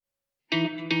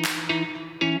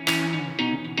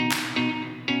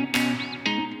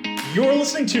You're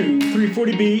listening to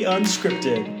 340B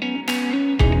Unscripted.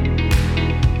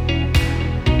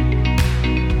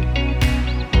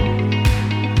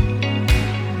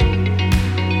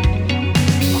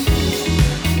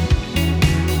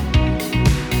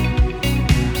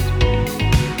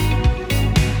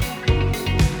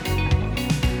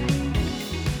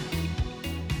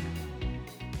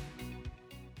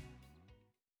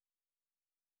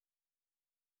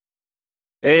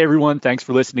 Hey everyone, thanks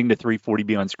for listening to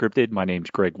 340B Unscripted. My name's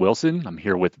Greg Wilson. I'm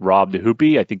here with Rob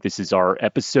DeHoopy. I think this is our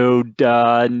episode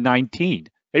 19.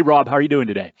 Hey Rob, how are you doing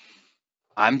today?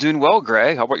 I'm doing well,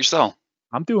 Greg. How about yourself?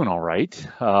 I'm doing all right.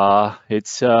 I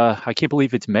can't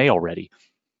believe it's May already.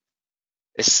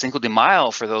 It's Cinco de Mayo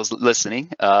for those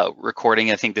listening.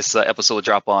 Recording, I think this episode will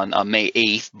drop on May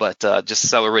 8th, but just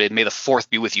celebrated May the 4th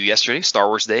be with you yesterday, Star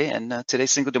Wars Day, and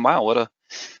today's Cinco de Mayo.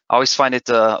 I always find it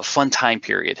a fun time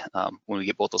period when we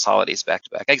get both those holidays back to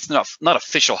back. I guess not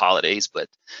official holidays, but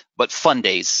fun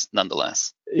days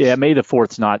nonetheless. Yeah, May the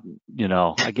 4th's not,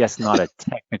 I guess not a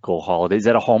technical holiday. Is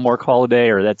that a Hallmark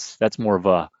holiday, or that's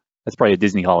probably a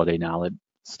Disney holiday now that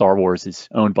Star Wars is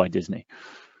owned by Disney?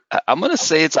 I'm going to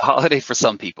say it's a holiday for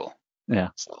some people.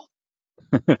 Yeah. So.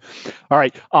 All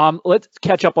right. Let's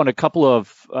catch up on a couple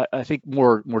of, I think,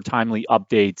 more timely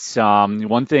updates.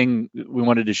 One thing we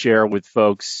wanted to share with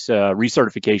folks,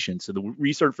 recertification. So the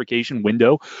recertification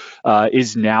window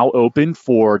is now open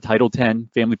for Title X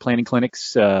family planning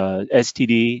clinics,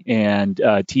 STD, and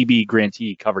TB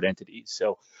grantee covered entities.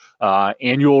 So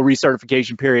annual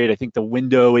recertification period, I think the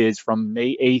window is from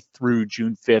May 8th through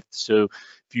June 5th. So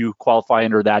if you qualify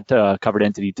under that covered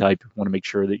entity type, you want to make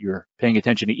sure that you're paying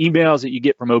attention to emails that you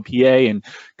get from OPA and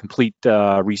complete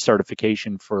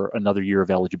recertification for another year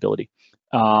of eligibility.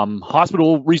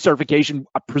 Hospital recertification,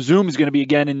 I presume, is going to be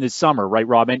again in this summer, right,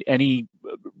 Rob? Any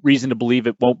reason to believe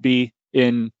it won't be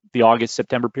in the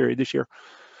August-September period this year?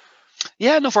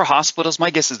 Yeah, no, for hospitals, my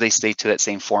guess is they stay to that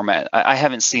same format. I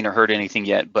haven't seen or heard anything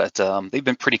yet, but they've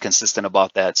been pretty consistent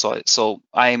about that. So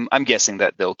I'm guessing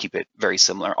that they'll keep it very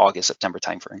similar, August, September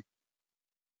timeframe.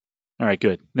 All right,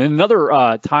 good. And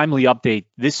another timely update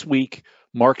this week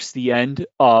marks the end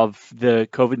of the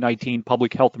COVID-19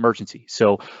 public health emergency.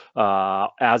 So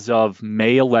as of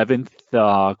May 11th,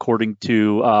 according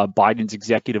to Biden's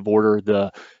executive order,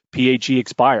 the PHE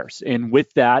expires. And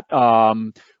with that,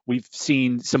 we've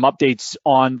seen some updates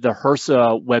on the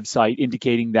HRSA website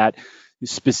indicating that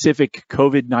specific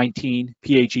COVID-19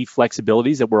 PHE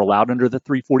flexibilities that were allowed under the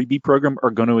 340B program are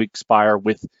going to expire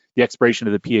with the expiration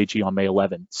of the PHE on May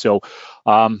 11th. So,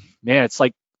 man, it's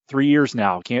like 3 years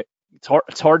now.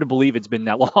 It's hard to believe it's been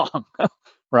that long,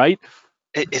 right?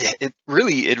 It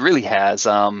really has.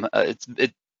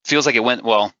 It feels like it went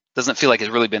well. Doesn't feel like it's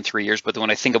really been 3 years, but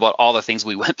when I think about all the things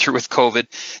we went through with COVID,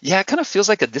 yeah, it kind of feels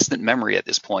like a distant memory at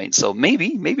this point. So maybe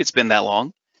it's been that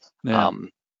long.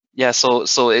 Yeah.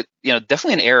 So it,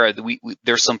 definitely an era that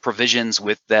there's some provisions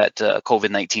with that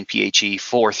COVID-19 PHE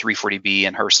for 340B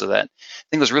and HRSA that I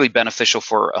think was really beneficial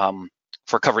for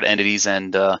covered entities,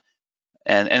 and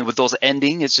with those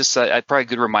ending, it's just probably a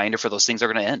good reminder for those things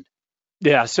are going to end.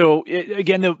 Yeah. So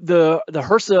again, the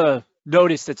HRSA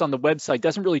notice that's on the website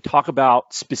doesn't really talk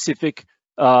about specific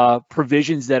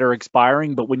provisions that are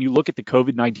expiring, but when you look at the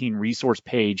COVID-19 resource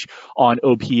page on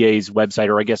OPA's website,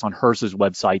 or I guess on HRSA's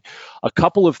website, a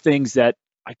couple of things that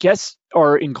I guess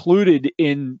are included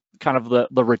in kind of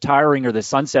the retiring or the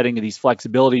sunsetting of these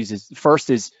flexibilities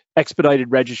is expedited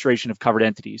registration of covered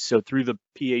entities. So through the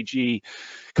PHE,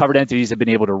 covered entities have been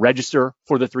able to register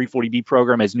for the 340B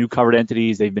program as new covered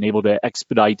entities. They've been able to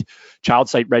expedite child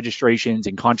site registrations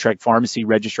and contract pharmacy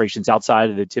registrations outside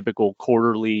of the typical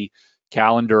quarterly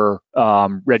calendar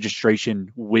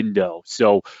registration window.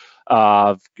 So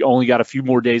only got a few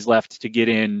more days left to get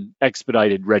in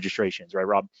expedited registrations, right,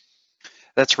 Rob?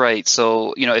 That's right.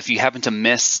 So, if you happen to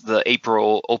miss the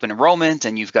April open enrollment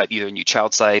and you've got either a new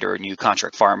child site or a new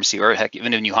contract pharmacy, or heck,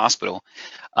 even a new hospital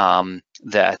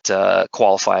that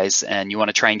qualifies, and you want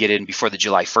to try and get in before the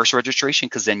July 1st registration,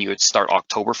 because then you would start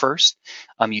October 1st,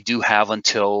 you do have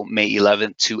until May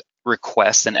 11th to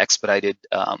request an expedited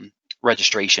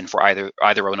registration for either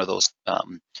one of those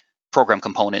program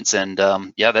components. And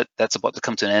that's about to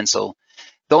come to an end. So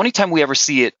the only time we ever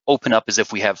see it open up is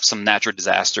if we have some natural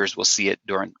disasters. We'll see it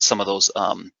during some of those,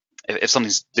 if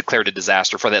something's declared a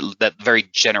disaster for that very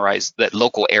generalized, that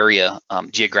local area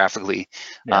geographically.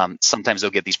 Yeah. Sometimes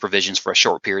they'll get these provisions for a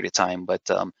short period of time, but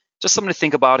just something to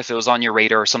think about if it was on your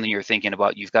radar or something you're thinking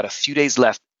about. You've got a few days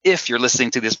left if you're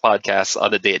listening to this podcast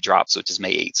on the day it drops, which is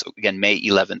May 8th. So again, May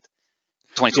 11th,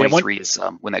 2023 is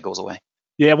when that goes away.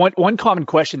 Yeah, one common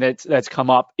question that's come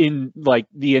up in like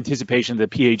the anticipation of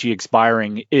the PHE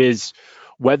expiring is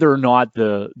whether or not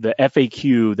the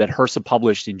FAQ that HRSA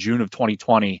published in June of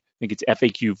 2020, I think it's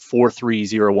FAQ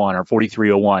 4301 or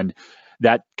 4301,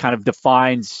 that kind of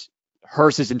defines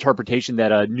HRSA's interpretation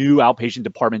that a new outpatient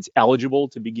department's eligible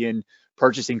to begin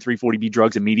purchasing 340B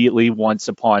drugs immediately once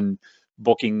upon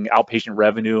booking outpatient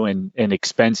revenue and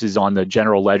expenses on the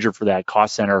general ledger for that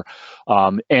cost center.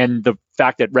 And the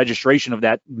fact that registration of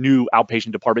that new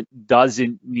outpatient department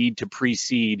doesn't need to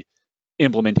precede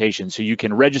implementation. So you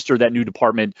can register that new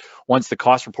department once the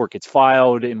cost report gets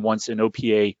filed and once an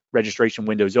OPA registration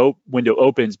window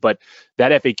opens. But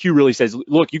that FAQ really says,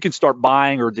 look, you can start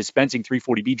buying or dispensing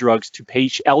 340B drugs to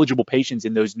eligible patients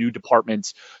in those new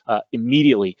departments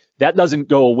immediately. That doesn't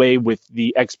go away with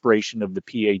the expiration of the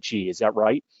PHE. Is that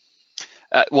right?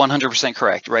 100%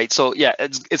 correct, right? So yeah,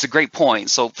 it's a great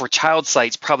point. So for child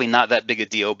sites, probably not that big a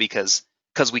deal because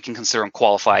we can consider them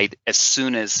qualified as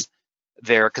soon as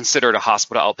they're considered a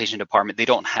hospital outpatient department. They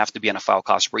don't have to be on a file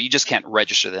cost report. You just can't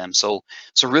register them. So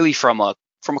really from a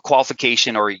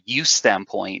qualification or use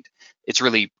standpoint, it's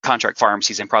really contract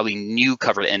pharmacies and probably new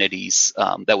covered entities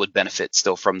that would benefit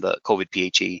still from the COVID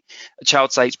PHE. A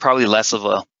child site's probably less of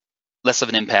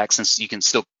an impact since you can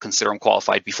still consider them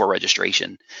qualified before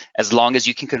registration, as long as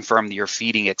you can confirm that you're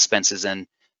feeding expenses and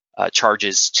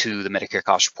charges to the Medicare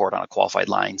cost report on a qualified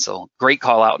line. So great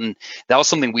call out. And that was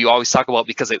something we always talk about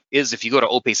because it is, if you go to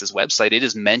OPACE's website, it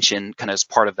is mentioned kind of as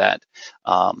part of that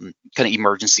kind of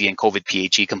emergency and COVID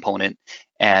PHE component.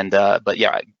 And but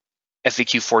yeah,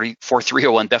 FAQ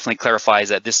 4301 definitely clarifies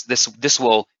that this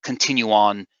will continue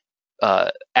on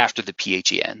after the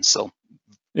PHE ends. So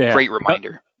yeah, great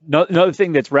reminder. Another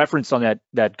thing that's referenced on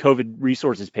that COVID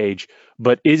resources page,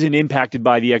 but isn't impacted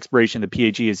by the expiration of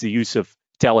the PHE, is the use of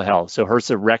telehealth. So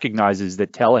HRSA recognizes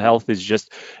that telehealth is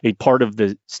just a part of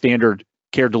the standard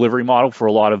care delivery model for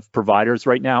a lot of providers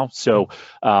right now. So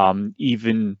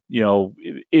even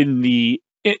in the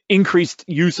increased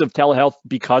use of telehealth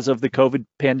because of the COVID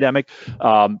pandemic,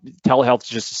 telehealth is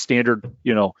just a standard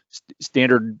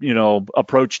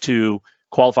approach to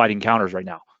qualified encounters right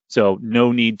now. So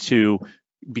no need to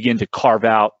begin to carve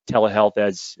out telehealth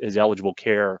as eligible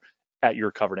care at your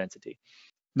covered entity.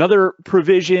 Another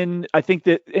provision, I think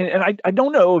that, and I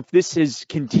don't know if this has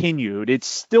continued, it's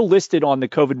still listed on the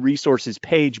COVID resources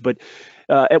page, but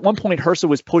at one point HRSA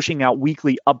was pushing out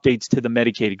weekly updates to the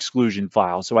Medicaid exclusion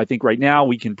file. So I think right now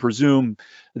we can presume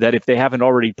that if they haven't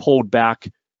already pulled back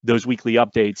those weekly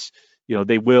updates,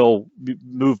 they will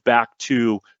move back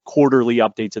to quarterly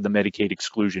updates of the Medicaid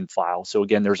exclusion file. So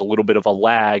again, there's a little bit of a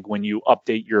lag when you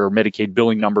update your Medicaid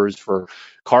billing numbers for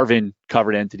carve-in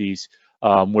covered entities,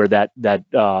 where that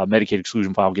Medicaid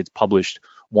exclusion file gets published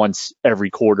once every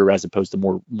quarter, as opposed to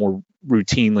more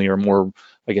routinely or more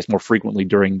frequently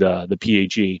during the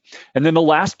PHE. And then the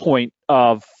last point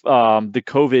of the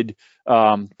COVID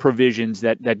provisions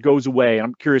that goes away, and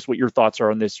I'm curious what your thoughts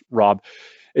are on this, Rob,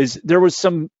 is there was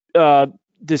some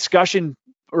discussion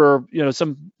or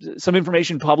some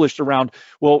information published around,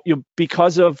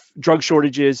 because of drug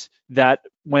shortages that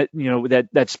went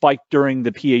that spiked during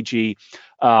the PHE,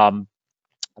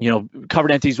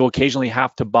 covered entities will occasionally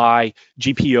have to buy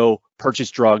GPO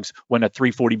purchase drugs when a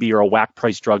 340B or a WAC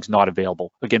price drug's not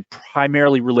available. Again,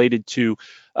 primarily related to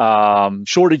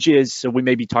shortages. So we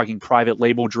may be talking private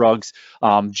label drugs,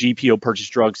 GPO purchase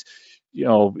drugs,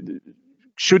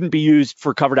 shouldn't be used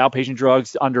for covered outpatient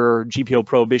drugs under GPO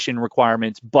prohibition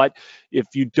requirements. But if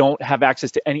you don't have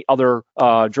access to any other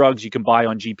drugs you can buy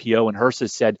on GPO, and HRSA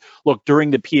said, look,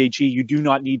 during the PHE, you do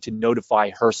not need to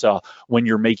notify HRSA when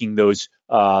you're making those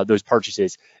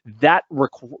purchases. That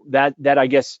I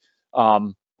guess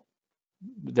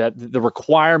that the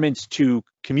requirements to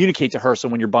communicate to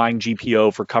HRSA when you're buying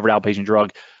GPO for covered outpatient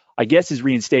drug, I guess, is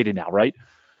reinstated now, right?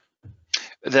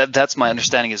 That's my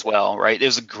understanding as well, right? It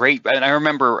was a great, and I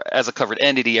remember as a covered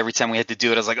entity, every time we had to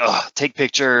do it, I was like, oh, take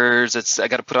pictures. I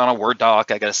got to put it on a Word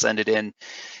doc. I got to send it in.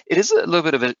 It is a little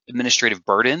bit of an administrative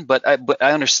burden, but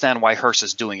I understand why HRSA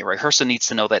is doing it, right? HRSA needs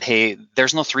to know that, hey,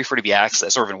 there's no 340B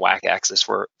access or even WAC access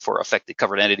for affected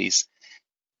covered entities.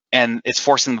 And it's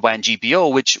forcing them to buy in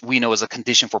GPO, which we know is a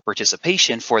condition for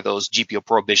participation for those GPO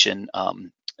prohibition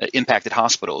impacted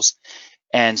hospitals.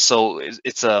 And so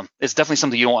it's definitely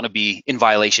something you don't want to be in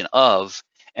violation of.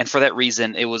 And for that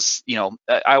reason, it was,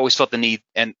 I always felt the need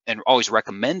and always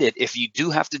recommend it. If you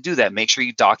do have to do that, make sure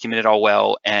you document it all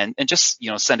well and just,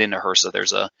 send it in to HRSA.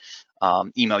 There's a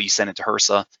email you send it to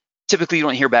HRSA. Typically, you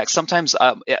don't hear back. Sometimes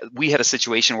we had a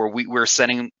situation where we were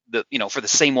sending for the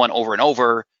same one over and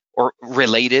over. or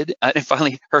related. And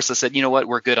finally, HRSA said, you know what,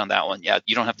 we're good on that one. Yeah,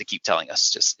 you don't have to keep telling us.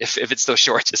 Just if it's so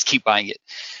short, just keep buying it.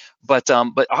 But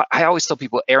I always tell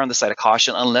people, err on the side of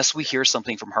caution unless we hear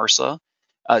something from HRSA.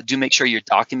 Do make sure you're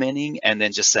documenting and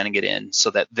then just sending it in so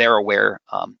that they're aware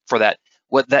for that.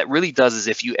 What that really does is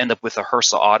if you end up with a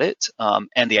HRSA audit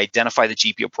and they identify the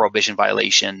GPO prohibition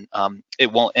violation,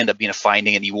 it won't end up being a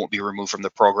finding and you won't be removed from the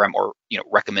program or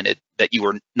recommended that you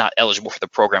were not eligible for the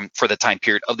program for the time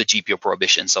period of the GPO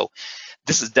prohibition. So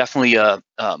this is definitely a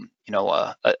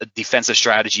defensive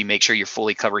strategy. Make sure you're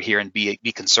fully covered here and be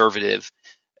conservative.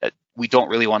 We don't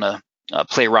really want to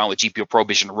play around with GPO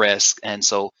prohibition risk, and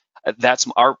so that's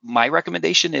my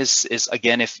recommendation is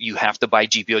again, if you have to buy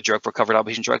GPO drug for covered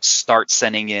outpatient drugs, start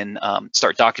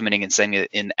documenting and sending it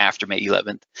in after May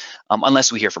 11th,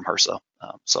 unless we hear from HRSA.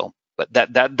 But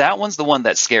that one's the one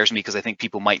that scares me because I think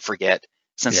people might forget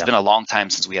since it's been a long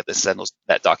time since we had to send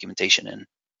that documentation in.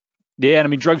 Yeah, and I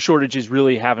mean, drug shortages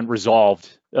really haven't resolved,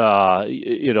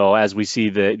 as we see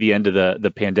the end of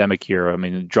the pandemic here. I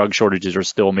mean, drug shortages are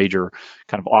still a major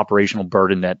kind of operational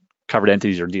burden that covered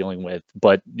entities are dealing with.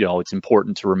 But, it's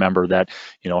important to remember that,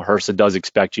 HRSA does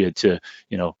expect you to,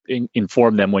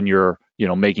 inform them when you're,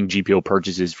 making GPO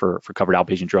purchases for covered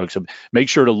outpatient drugs. So make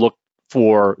sure to look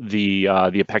for the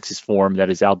Apexis form that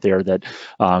is out there that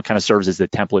kind of serves as the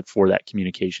template for that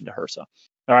communication to HRSA.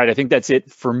 All right, I think that's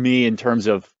it for me in terms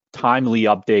of timely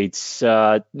updates.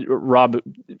 Rob,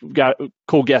 got a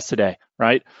cool guest today,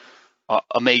 right?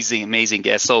 Amazing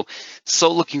guest. So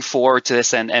looking forward to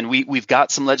this, and we've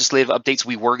got some legislative updates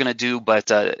we were going to do,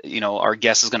 but our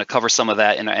guest is going to cover some of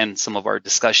that and some of our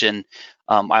discussion.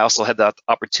 I also had the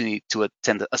opportunity to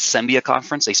attend a Sembia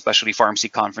conference, a specialty pharmacy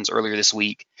conference earlier this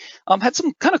week. Had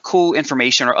some kind of cool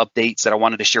information or updates that I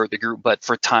wanted to share with the group, but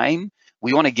for time,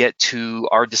 we want to get to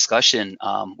our discussion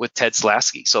with Ted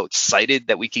Slafsky. So excited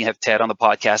that we can have Ted on the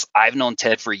podcast. I've known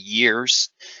Ted for years.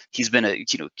 He's been a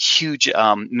huge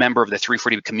member of the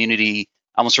 340B community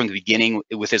almost from the beginning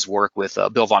with his work with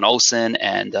Bill Von Osen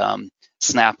and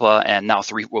SNAPA, and now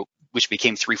which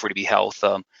became 340B Health.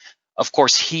 Of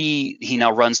course, he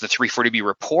now runs the 340B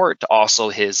Report, also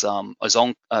his own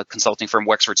consulting firm,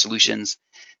 Wexford Solutions.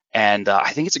 And I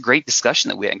think it's a great discussion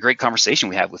that we had, and great conversation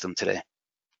we have with him today.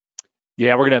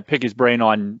 Yeah, we're going to pick his brain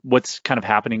on what's kind of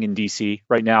happening in DC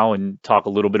right now and talk a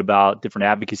little bit about different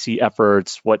advocacy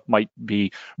efforts, what might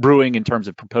be brewing in terms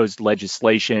of proposed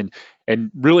legislation, and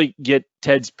really get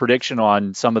Ted's prediction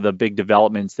on some of the big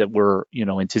developments that we're,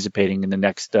 anticipating in the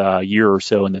next year or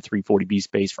so in the 340B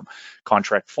space, from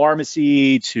contract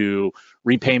pharmacy to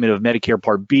repayment of Medicare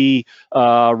Part B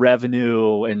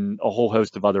revenue and a whole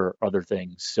host of other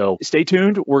things. So stay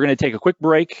tuned. We're going to take a quick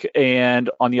break, and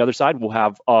on the other side, we'll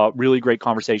have a really great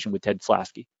conversation with Ted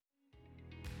Slafsky.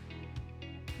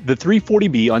 The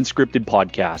 340B Unscripted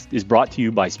podcast is brought to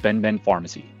you by SpendBend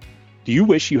Pharmacy. Do you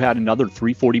wish you had another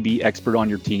 340B expert on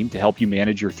your team to help you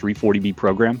manage your 340B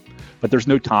program, but there's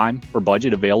no time or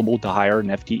budget available to hire an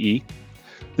FTE?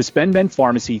 The SpendBend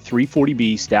Pharmacy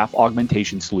 340B Staff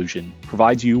Augmentation Solution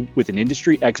provides you with an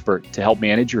industry expert to help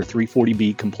manage your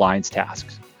 340B compliance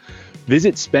tasks.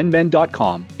 Visit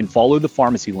spendbend.com and follow the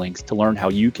pharmacy links to learn how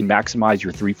you can maximize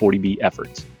your 340B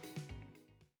efforts.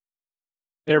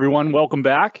 Hey everyone, welcome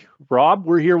back. Rob,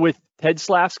 we're here with Ted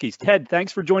Slafsky. Ted,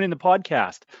 thanks for joining the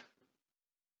podcast.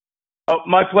 Oh,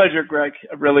 my pleasure, Greg.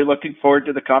 I'm really looking forward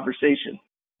to the conversation.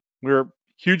 We're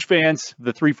huge fans of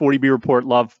the 340B report.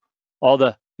 Love all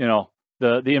the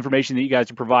information that you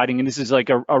guys are providing. And this is like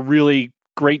a really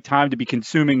great time to be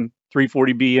consuming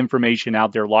 340B information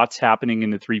out there. Lots happening in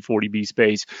the 340B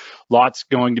space. Lots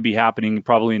going to be happening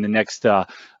probably in the next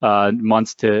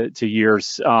months to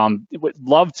years. Would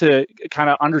love to kind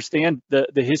of understand the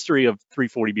history of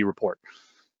 340B report.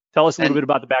 Tell us a little bit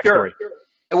about the backstory. Sure.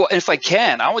 Well, if I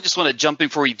can, I would just want to jump in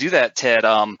before you do that, Ted.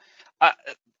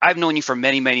 I've known you for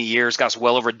many, many years. Gosh,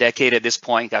 well over a decade at this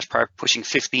point. Gosh, probably pushing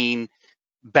 15.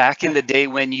 Back in the day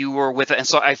when you were with it. And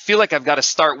so I feel like I've got to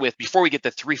start with, before we get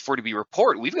the 340B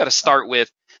report, we've got to start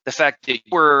with the fact that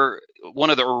you were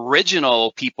one of the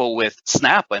original people with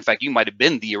SNAPA. In fact, you might have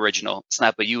been the original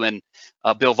SNAPA, you and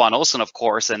Bill Von Osen, of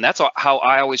course. And that's how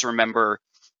I always remember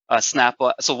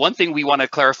SNAPA. So one thing we want to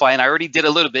clarify, and I already did a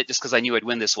little bit just because I knew I'd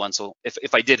win this one. So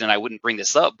if I didn't, I wouldn't bring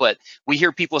this up. But we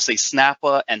hear people say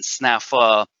SNAPA and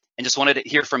SNAFA, and just wanted to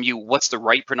hear from you, what's the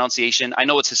right pronunciation? I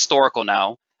know it's historical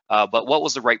now. But what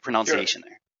was the right pronunciation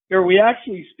there? Sure. We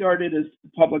actually started as the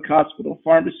Public Hospital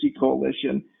Pharmacy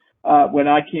Coalition when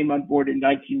I came on board in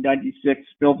 1996.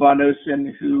 Bill Von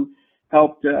Osen, who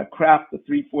helped craft the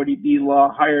 340B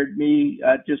law, hired me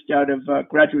just out of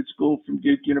graduate school from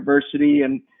Duke University,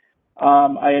 and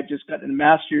I had just gotten a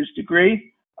master's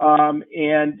degree.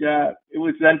 It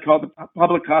was then called the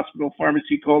Public Hospital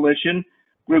Pharmacy Coalition,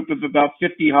 group of about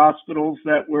 50 hospitals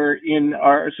that were in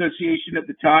our association at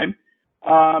the time.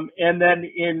 And then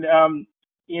in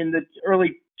the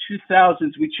early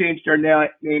 2000s, we changed our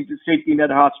name to Safety Net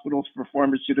Hospitals for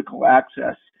Pharmaceutical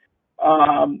Access.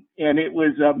 And it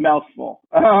was a mouthful.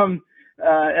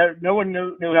 No one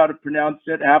knew how to pronounce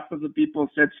it. Half of the people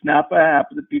said SNAPA, half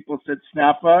of the people said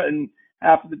SNAPA, and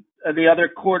half of the other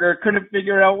quarter couldn't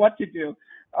figure out what to do.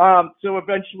 So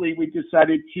eventually we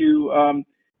decided to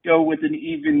go with an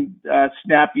even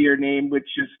snappier name, which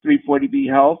is 340B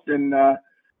Health. And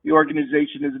the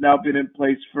organization has now been in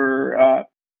place for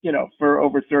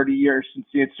over 30 years, since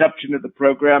the inception of the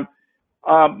program.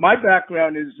 My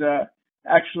background is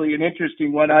actually an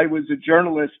interesting one. I was a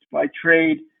journalist by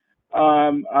trade.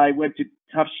 I went to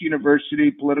Tufts University,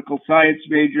 political science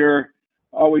major,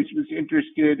 always was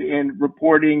interested in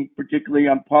reporting, particularly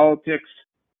on politics,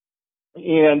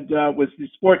 and was the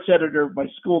sports editor of my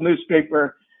school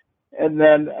newspaper. And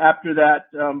then after that,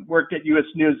 worked at U.S.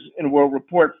 News and World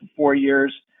Report for 4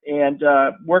 years, and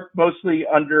worked mostly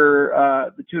under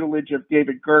the tutelage of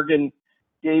David Gergen.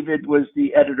 David was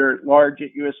the editor-at-large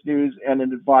at U.S. News and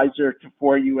an advisor to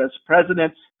 4 U.S.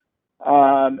 presidents.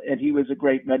 And he was a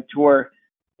great mentor.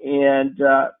 And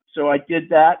so I did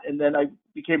that, and then I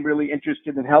became really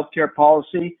interested in healthcare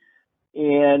policy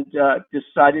and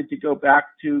decided to go back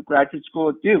to graduate school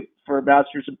at Duke for a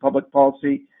master's in public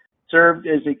policy. Served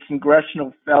as a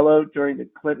congressional fellow during the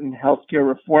Clinton healthcare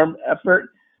reform effort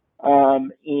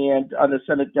and on the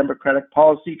Senate Democratic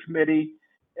Policy Committee,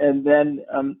 and then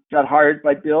got hired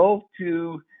by Bill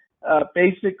to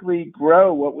basically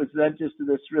grow what was then just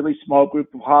this really small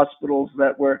group of hospitals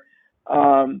that were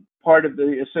part of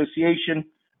the association,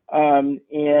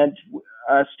 and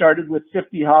started with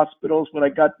 50 hospitals when I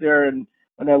got there, and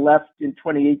when I left in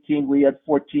 2018, we had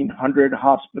 1,400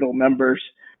 hospital members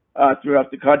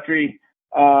throughout the country,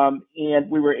 and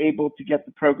we were able to get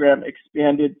the program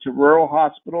expanded to rural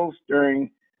hospitals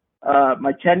during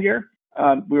my tenure.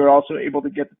 We were also able to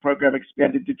get the program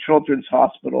expanded to children's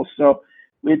hospitals. So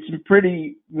we had some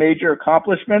pretty major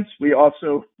accomplishments. We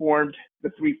also formed the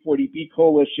 340B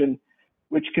Coalition,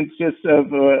 which consists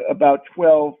of about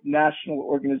 12 national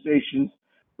organizations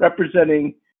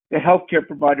representing the healthcare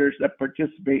providers that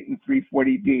participate in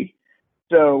 340B.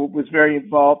 So was very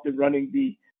involved in running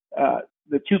the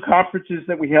 2 conferences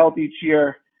that we held each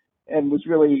year, and was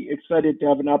really excited to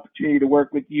have an opportunity to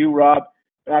work with you, Rob,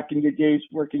 back in your days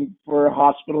working for a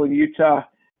hospital in Utah,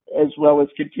 as well as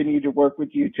continue to work with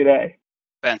you today.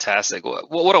 Fantastic.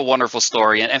 What a wonderful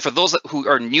story. And for those who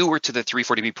are newer to the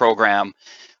 340B program,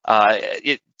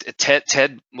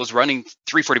 Ted was running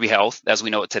 340B Health, as we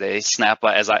know it today,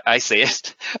 SNAPA, as I say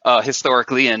it,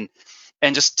 historically, and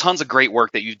just tons of great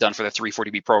work that you've done for the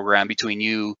 340B program between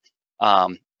you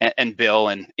and Bill.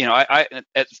 And,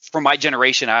 from my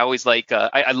generation, I always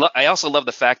I also love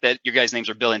the fact that your guys' names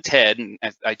are Bill and Ted, and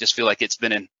I just feel like it's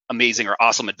been an amazing or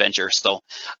awesome adventure. So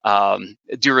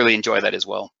do really enjoy that as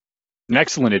well. An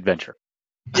excellent adventure.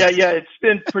 Yeah, it's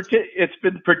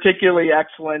been particularly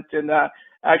excellent. And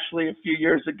actually, a few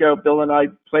years ago, Bill and I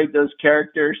played those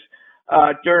characters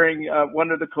during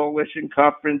one of the coalition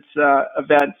conference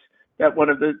events that one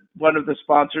of the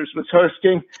sponsors was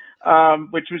hosting,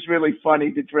 which was really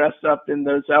funny to dress up in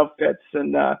those outfits.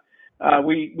 And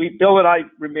Bill and I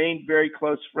remained very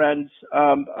close friends.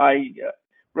 I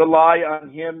rely on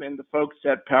him and the folks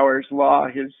at Powers Law,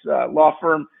 his law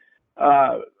firm,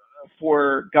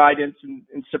 for guidance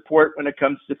and support when it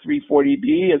comes to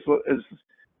 340B,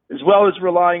 as well as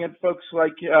relying on folks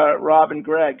like Rob and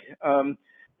Greg.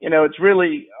 It's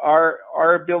really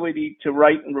our ability to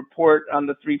write and report on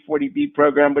the 340B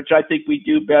program, which I think we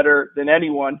do better than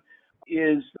anyone,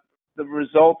 is the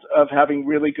result of having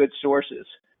really good sources.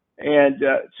 And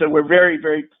so we're very,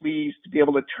 very pleased to be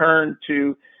able to turn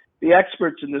to the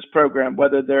experts in this program,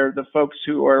 whether they're the folks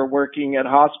who are working at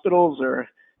hospitals or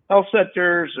health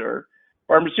centers or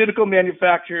pharmaceutical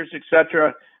manufacturers, et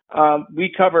cetera.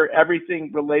 We cover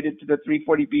everything related to the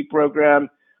 340B program.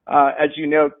 As you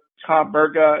know, Tom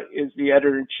Murga is the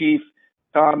editor-in-chief.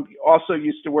 Tom also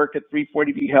used to work at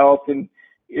 340B Health and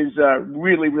is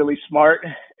really, really smart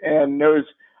and knows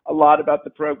a lot about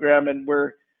the program. And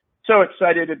we're so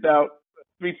excited about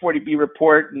 340B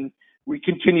Report, and we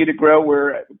continue to grow.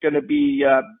 We're going to be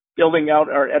building out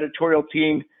our editorial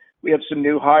team. We have some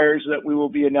new hires that we will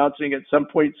be announcing at some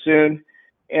point soon,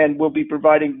 and we'll be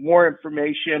providing more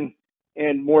information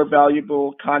and more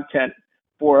valuable content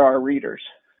for our readers.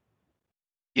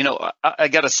 I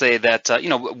got to say that,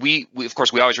 we of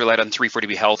course, we always relied on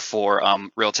 340B Health for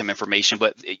real-time information,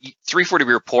 but 340B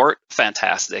Report,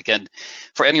 fantastic. And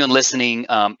for anyone listening,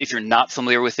 if you're not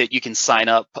familiar with it, you can sign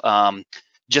up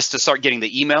just to start getting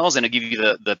the emails, and it'll give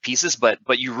you the pieces. But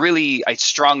you really, I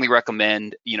strongly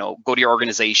recommend, go to your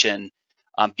organization,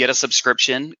 get a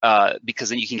subscription, because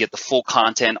then you can get the full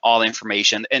content, all the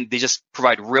information, and they just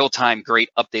provide real-time, great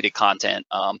updated content.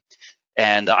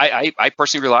 And I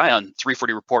personally rely on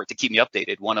 340 Report to keep me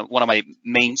updated. One of my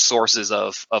main sources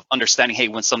of understanding, hey,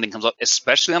 when something comes up,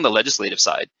 especially on the legislative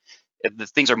side, the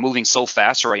things are moving so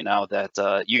fast right now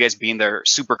that you guys being there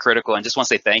super critical. And just want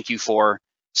to say thank you for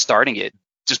starting it,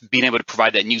 just being able to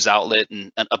provide that news outlet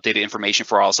and updated information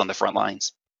for all us on the front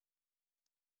lines.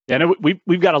 Yeah, and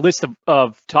we've got a list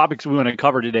of topics we want to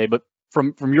cover today, but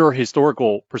from your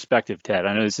historical perspective, Ted,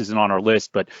 I know this isn't on our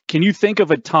list, but can you think of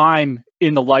a time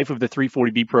in the life of the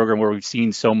 340B program where we've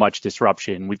seen so much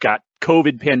disruption? We've got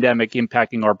COVID pandemic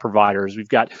impacting our providers. We've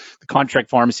got the contract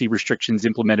pharmacy restrictions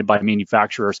implemented by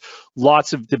manufacturers.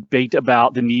 Lots of debate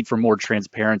about the need for more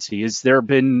transparency. Has there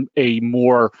been a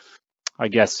more, I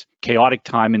guess, chaotic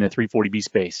time in the 340B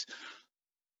space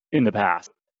in the past?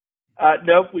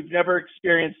 Nope, we've never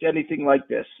experienced anything like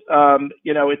this.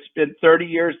 It's been 30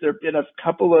 years. There have been a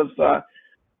couple of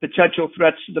potential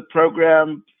threats to the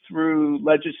program through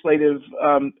legislative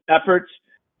efforts,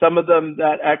 some of them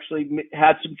that actually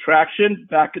had some traction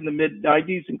back in the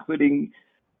mid-90s, including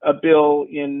a bill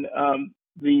in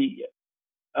the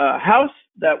House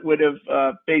that would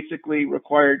have basically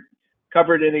required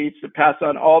covered entities to pass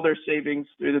on all their savings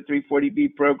through the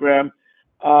 340B program.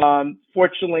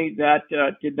 Fortunately, that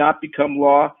did not become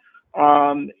law,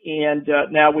 and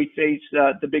now we face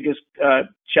the biggest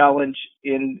challenge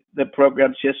in the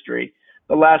program's history.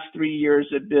 The last 3 years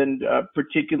have been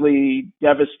particularly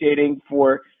devastating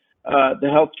for the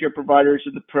healthcare providers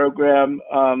in the program,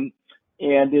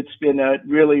 and it's been a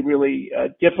really, really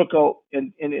difficult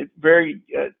and a very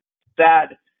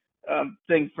sad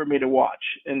thing for me to watch.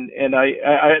 And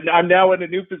I'm now in a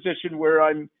new position where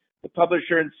I'm the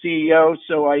publisher and CEO,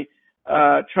 so I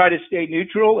try to stay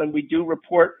neutral, and we do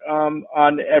report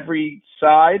on every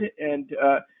side, and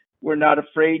we're not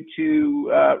afraid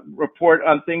to report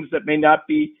on things that may not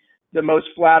be the most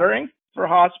flattering for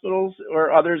hospitals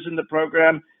or others in the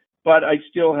program, but I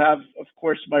still have, of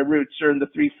course, my roots are in the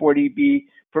 340B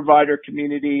provider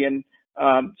community, and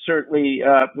certainly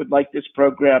would like this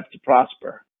program to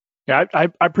prosper. Yeah, I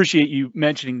appreciate you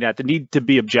mentioning that. The need to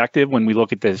be objective when we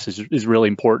look at this is really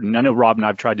important. I know Rob and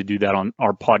I've tried to do that on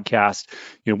our podcast.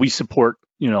 We support,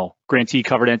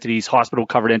 grantee-covered entities,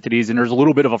 hospital-covered entities, and there's a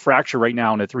little bit of a fracture right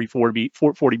now in the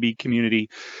 340B community.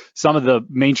 Some of the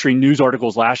mainstream news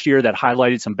articles last year that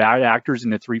highlighted some bad actors in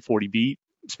the 340B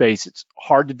space, it's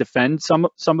hard to defend some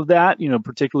of that,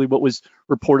 particularly what was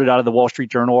reported out of the Wall Street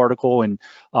Journal article in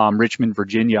Richmond,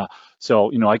 Virginia.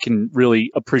 So, I can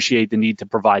really appreciate the need to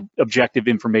provide objective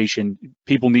information.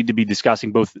 People need to be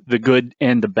discussing both the good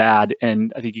and the bad,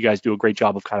 and I think you guys do a great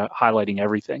job of kind of highlighting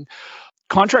everything.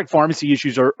 Contract pharmacy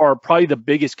issues are probably the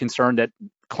biggest concern that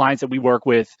clients that we work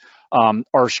with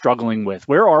are struggling with.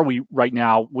 Where are we right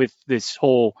now with this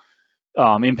whole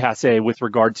impasse with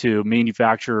regard to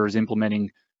manufacturers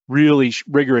implementing really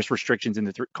rigorous restrictions in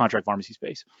the contract pharmacy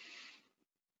space?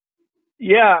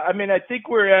 Yeah, I think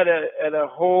we're at a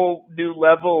whole new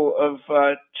level of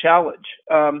challenge.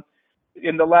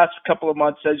 In the last couple of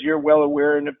months, as you're well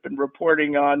aware and have been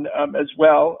reporting on as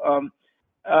well,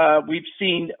 we've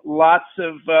seen lots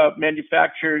of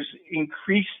manufacturers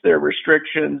increase their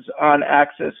restrictions on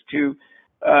access to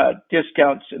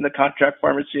discounts in the contract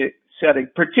pharmacy setting,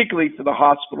 particularly for the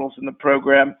hospitals in the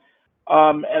program.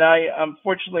 And I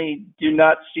unfortunately do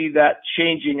not see that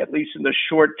changing, at least in the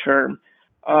short term,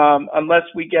 unless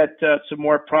we get some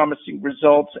more promising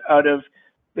results out of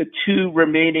the two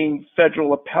remaining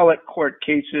federal appellate court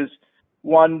cases,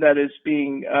 one that is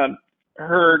being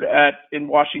heard in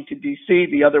Washington, D.C.,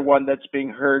 the other one that's being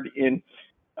heard in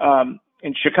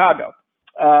Chicago.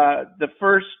 The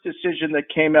first decision that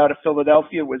came out of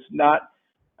Philadelphia was not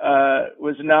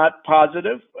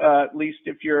positive, at least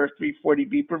if you're a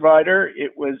 340B provider.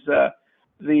 It was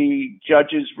the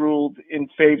judges ruled in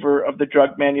favor of the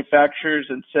drug manufacturers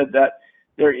and said that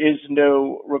there is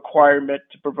no requirement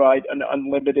to provide an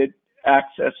unlimited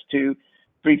access to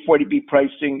 340B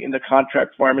pricing in the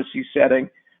contract pharmacy setting.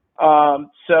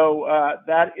 So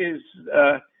that is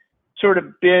sort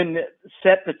of been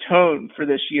set the tone for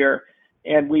this year,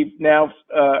 and we've now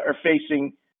are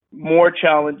facing more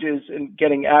challenges in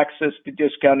getting access to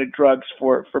discounted drugs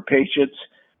for patients.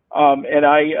 And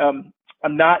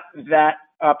I'm not that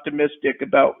optimistic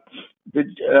about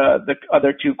the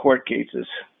other two court cases.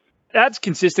 That's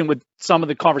consistent with some of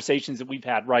the conversations that we've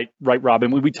had, right, Robin?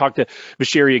 We talked to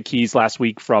Visheria Keys last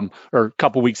week or a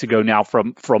couple weeks ago now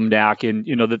from NAC, and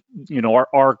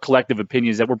our collective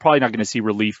opinion is that we're probably not going to see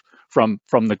relief from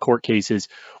the court cases.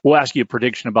 We'll ask you a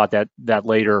prediction about that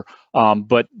later.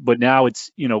 But now it's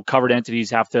covered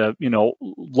entities have to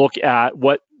look at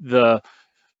what the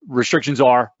restrictions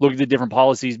are, look at the different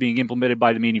policies being implemented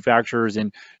by the manufacturers,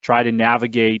 and try to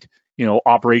navigate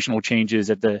operational changes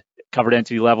at the covered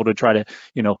entity level to try to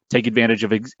take advantage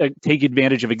of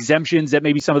exemptions that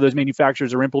maybe some of those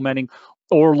manufacturers are implementing,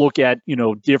 or look at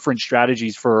different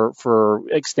strategies for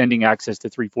extending access to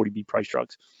 340B price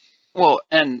drugs. Well,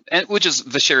 and which is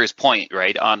Visheria's point,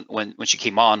 right? On when she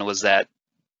came on, was that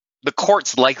the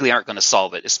courts likely aren't going to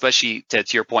solve it, especially to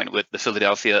your point with the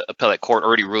Philadelphia Appellate Court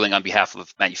already ruling on behalf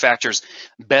of manufacturers.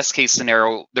 Best case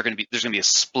scenario, there's going to be a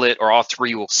split, or all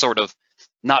three will sort of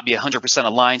not be 100%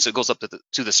 aligned, so it goes up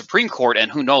to the Supreme Court,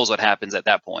 and who knows what happens at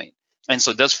that point. And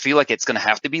so it does feel like it's going to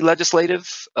have to be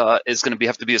legislative. It's going to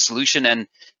have to be a solution. And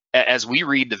as we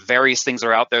read, the various things that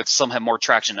are out there, some have more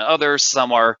traction than others.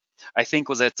 Some are, I think,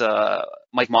 was it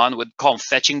Mike Mon would call them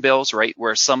fetching bills, right?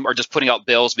 Where some are just putting out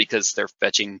bills because they're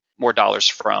fetching more dollars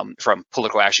from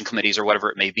political action committees or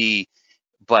whatever it may be.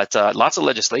 But lots of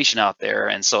legislation out there.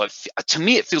 And so to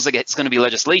me, it feels like it's going to be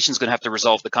legislation is going to have to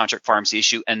resolve the contract pharmacy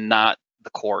issue and not the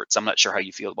courts. I'm not sure how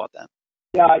you feel about that.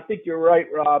 Yeah, I think you're right,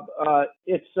 Rob. I've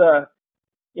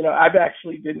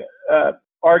actually been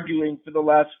arguing for the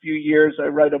last few years. I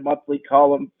write a monthly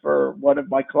column for one of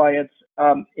my clients,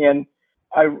 and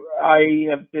I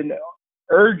have been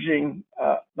urging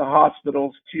the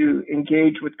hospitals to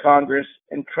engage with Congress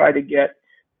and try to get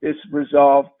this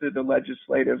resolved through the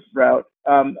legislative route.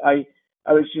 I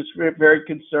was just very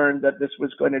concerned that this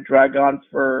was going to drag on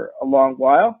for a long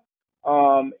while.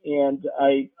 And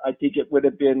I think it would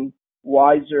have been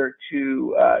wiser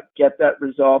to get that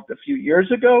resolved a few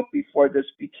years ago before this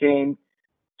became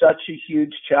such a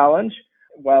huge challenge.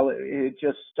 Well, it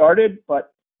just started,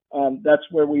 but that's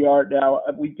where we are now.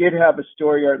 We did have a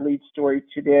story, our lead story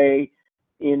today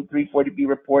in 340B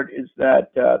report is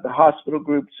that the hospital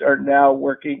groups are now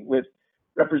working with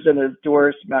Representative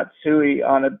Doris Matsui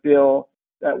on a bill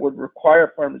that would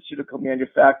require pharmaceutical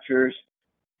manufacturers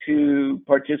to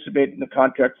participate in the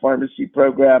contract pharmacy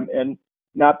program and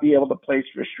not be able to place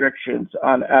restrictions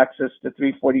on access to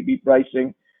 340B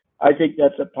pricing. I think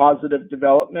that's a positive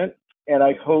development, and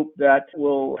I hope that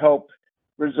will help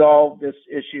resolve this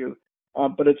issue.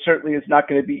 But it certainly is not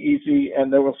going to be easy,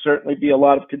 and there will certainly be a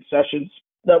lot of concessions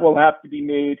that will have to be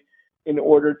made in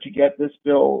order to get this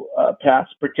bill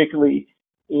passed, particularly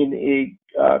in a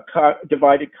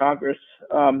divided Congress.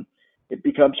 It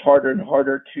becomes harder and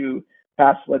harder to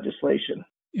pass legislation.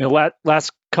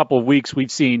 Last couple of weeks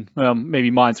we've seen, maybe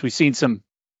months, we've seen some,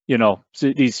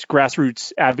 these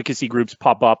grassroots advocacy groups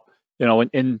pop up,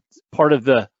 and part of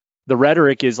the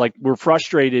rhetoric is like, we're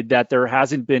frustrated that there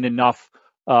hasn't been enough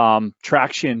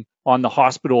traction on the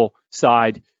hospital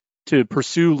side to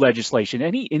pursue legislation.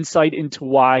 Any insight into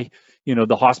why,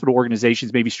 the hospital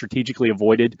organizations maybe strategically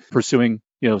avoided pursuing,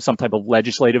 some type of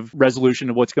legislative resolution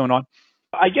of what's going on?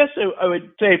 I guess I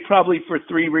would say probably for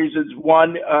three reasons.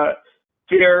 One,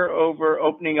 fear over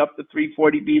opening up the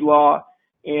 340B law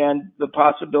and the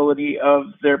possibility of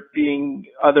there being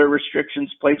other restrictions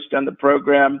placed on the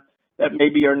program that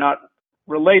maybe are not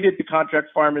related to contract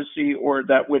pharmacy or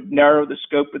that would narrow the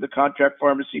scope of the contract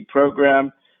pharmacy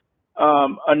program.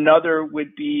 Another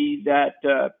would be that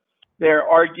they're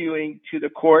arguing to the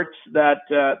courts that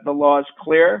the law is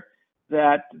clear,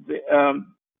 that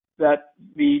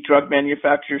the drug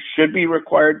manufacturers should be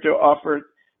required to offer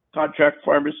contract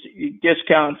pharmacy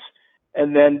discounts,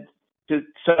 and then to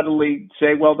suddenly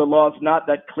say, well, the law is not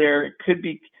that clear. It could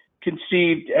be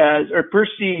conceived as or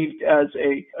perceived as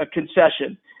a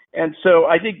concession. And so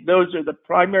I think those are the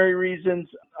primary reasons.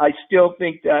 I still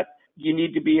think that you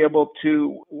need to be able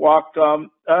to walk and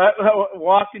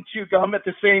chew gum at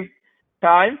the same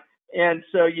time. And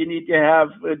so you need to have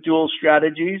dual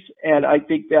strategies. And I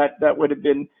think that would have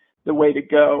been the way to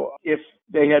go if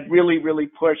they had really, really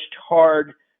pushed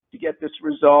hard to get this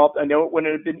resolved. I know it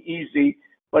wouldn't have been easy,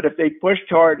 but if they pushed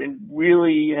hard and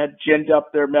really had ginned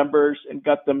up their members and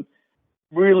got them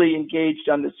really engaged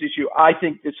on this issue, I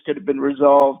think this could have been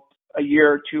resolved a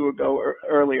year or two ago or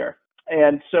earlier.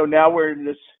 And so now we're in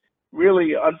this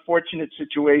really unfortunate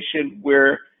situation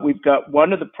where we've got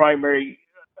one of the primary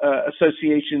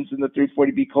associations in the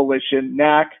 340B coalition,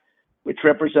 NAC, which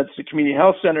represents the community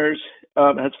health centers,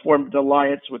 has formed an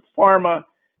alliance with pharma.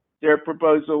 Their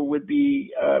proposal would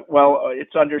be,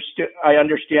 it's understood. I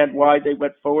understand why they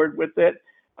went forward with it.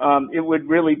 It would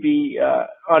really be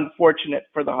unfortunate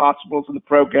for the hospitals and the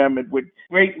program. It would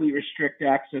greatly restrict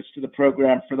access to the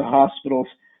program for the hospitals.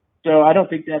 So I don't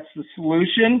think that's the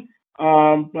solution.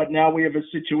 But now we have a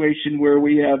situation where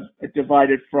we have a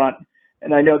divided front.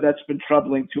 And I know that's been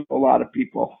troubling to a lot of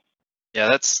people. Yeah,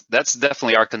 that's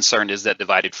definitely our concern, is that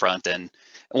divided front. And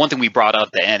one thing we brought up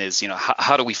at the end is,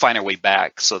 how do we find our way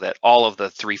back so that all of the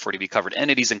 340B covered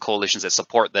entities and coalitions that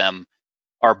support them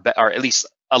are at least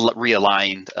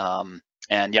realigned.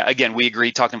 And yeah, again, we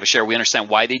agree, talking to Bashir, we understand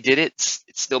why they did it.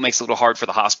 It still makes it a little hard for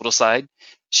the hospital side.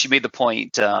 She made the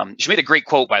point, she made a great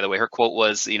quote, by the way. Her quote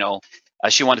was,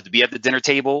 she wanted to be at the dinner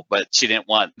table, but she didn't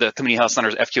want the community health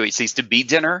centers, FQHCs, to be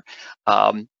dinner.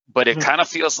 But it kind of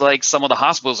feels like some of the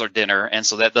hospitals are dinner, and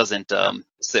so that doesn't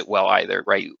sit well either,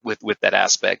 right? With that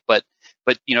aspect. But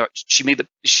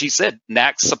she said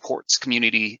NAC supports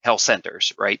community health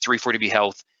centers, right? 340B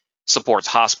Health supports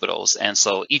hospitals, and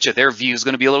so each of their views is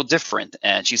going to be a little different.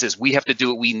 And she says we have to do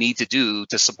what we need to do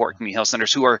to support community health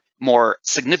centers who are more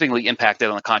significantly impacted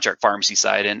on the contract pharmacy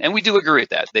side. And we do agree with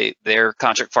that. Their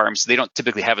contract pharmacies, they don't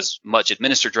typically have as much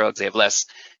administered drugs, they have less,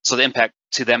 so the impact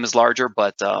to them is larger.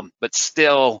 But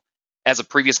still, as a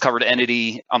previous covered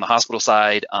entity on the hospital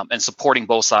side, and supporting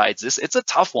both sides, it's a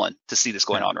tough one to see this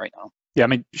going on right now. Yeah, I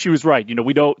mean, she was right.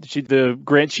 She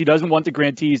doesn't want the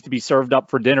grantees to be served up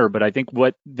for dinner, but I think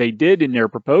what they did in their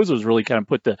proposal is really kind of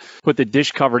put the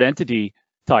dish covered entity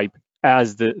type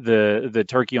as the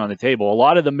turkey on the table. A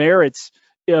lot of the merits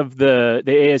of the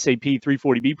ASAP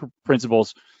 340B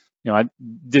principles, I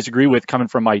disagree with, coming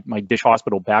from my dish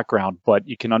hospital background, but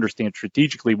you can understand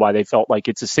strategically why they felt like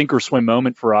it's a sink or swim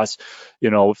moment for us.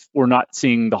 If we're not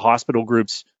seeing the hospital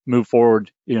groups move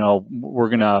forward, we're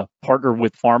going to partner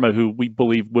with pharma, who we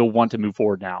believe will want to move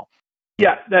forward now.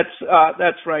 Yeah,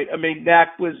 that's right. I mean,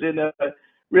 NAC was in a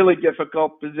really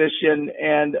difficult position,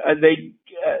 and they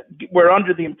were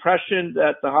under the impression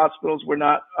that the hospitals were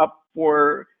not up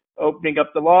for opening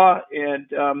up the law,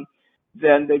 and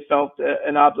then they felt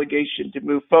an obligation to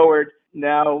move forward.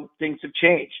 Now things have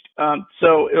changed.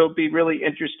 So it'll be really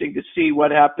interesting to see what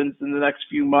happens in the next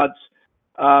few months.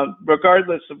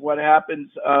 Regardless of what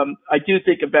happens, I do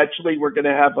think eventually we're going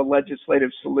to have a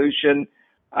legislative solution.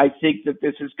 I think that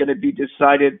this is going to be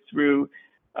decided through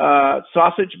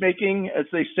sausage making, as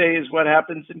they say, is what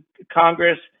happens in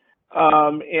Congress.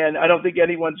 And I don't think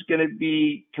anyone's going to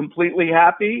be completely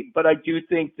happy, but I do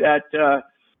think that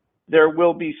there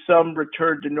will be some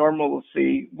return to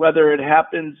normalcy. Whether it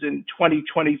happens in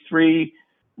 2023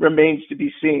 remains to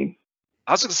be seen.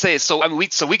 I was going to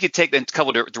say, we could take in a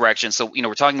couple of directions. So,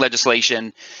 we're talking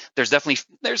legislation. There's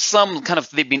some kind of,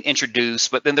 they've been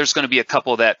introduced, but then there's going to be a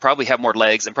couple that probably have more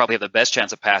legs and probably have the best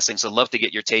chance of passing. So I'd love to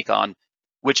get your take on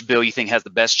which bill you think has the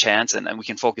best chance, and we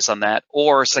can focus on that.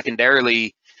 Or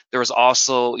secondarily, there was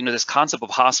also, this concept of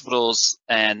hospitals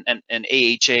and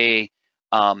AHA,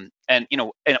 and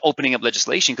opening up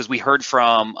legislation, because we heard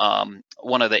from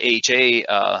one of the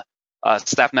AHA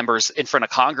staff members in front of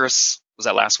Congress. Was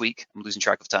that last week? I'm losing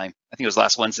track of time. I think it was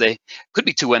last Wednesday. Could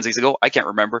be 2 Wednesdays ago. I can't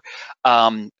remember.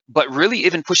 But really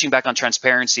even pushing back on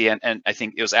transparency. And I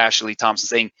think it was Ashley Thompson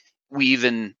saying we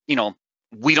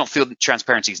don't feel that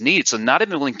transparency is needed. So not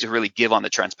even willing to really give on the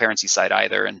transparency side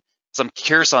either. And so I'm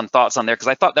curious on thoughts on there, because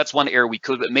I thought that's one area we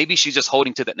could, but maybe she's just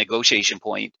holding to that negotiation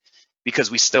point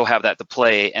because we still have that to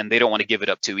play, and they don't want to give it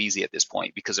up too easy at this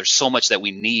point because there's so much that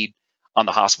we need on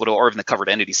the hospital or even the covered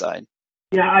entity side.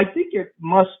 Yeah, I think it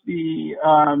must be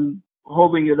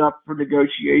holding it up for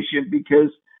negotiation, because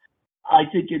I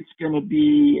think it's going to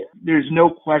be, there's no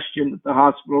question that the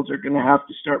hospitals are going to have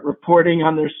to start reporting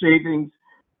on their savings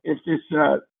if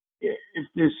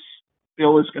this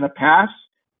bill is going to pass.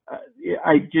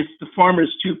 The pharma is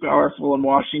too powerful in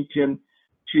Washington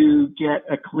to get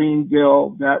a clean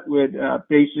bill that would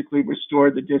basically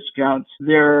restore the discounts.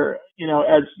 There,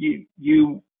 as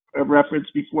you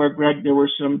referenced before, Greg, there were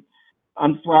some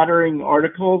unflattering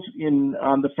articles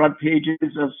on the front pages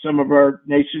of some of our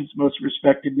nation's most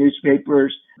respected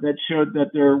newspapers that showed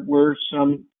that there were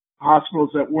some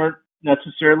hospitals that weren't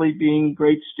necessarily being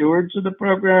great stewards of the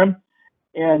program.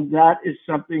 And that is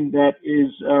something that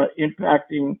is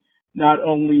impacting not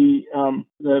only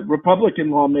the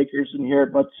Republican lawmakers in here,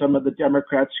 but some of the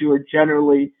Democrats who are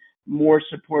generally more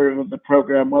supportive of the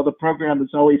program. While the program has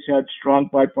always had strong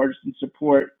bipartisan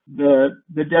support, the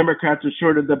Democrats are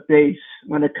sort of the base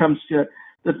when it comes to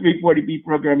the 340B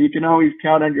program. You can always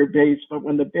count on your base, but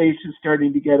when the base is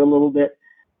starting to get a little bit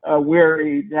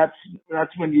wary,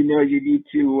 that's when you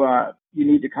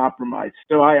need to compromise.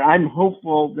 So I'm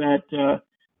hopeful that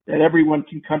everyone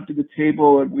can come to the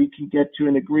table and we can get to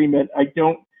an agreement. I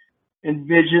don't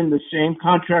envision the same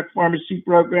contract pharmacy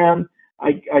program.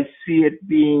 I see it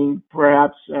being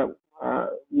perhaps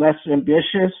less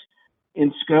ambitious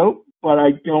in scope, but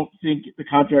I don't think the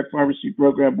contract pharmacy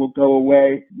program will go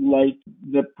away like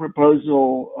the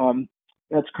proposal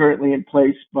that's currently in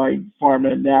place by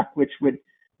Pharma and NAC, which would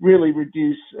really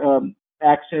reduce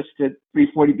access to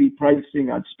 340B pricing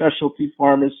on specialty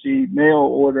pharmacy, mail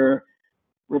order,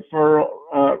 referral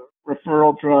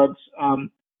drugs,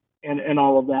 and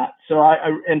all of that. So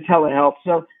and telehealth.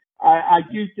 So I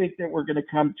do think that we're going to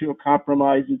come to a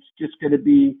compromise. It's just going to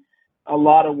be a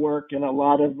lot of work and a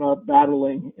lot of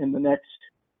battling in the next.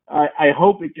 I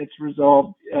hope it gets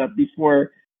resolved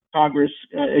before Congress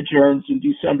adjourns in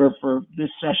December for this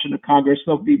session of Congress.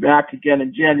 They'll be back again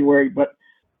in January, but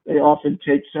they often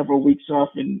take several weeks off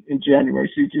in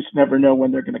January, so you just never know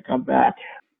when they're going to come back.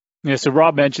 Yeah, so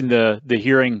Rob mentioned the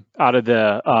hearing out of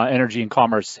the Energy and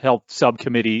Commerce Health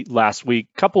Subcommittee last week.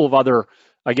 A couple of other,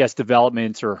 I guess,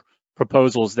 developments or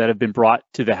proposals that have been brought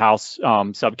to the House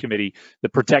Subcommittee. The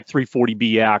Protect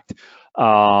 340B Act.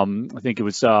 I think it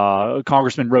was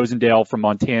Congressman Rosendale from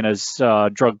Montana's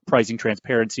Drug Pricing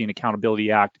Transparency and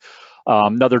Accountability Act.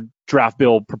 Another draft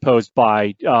bill proposed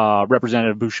by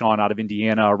Representative Bouchon out of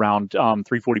Indiana around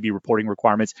 340B reporting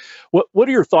requirements. What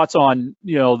are your thoughts on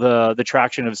the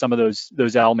traction of some of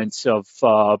those elements of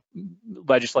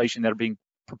legislation that are being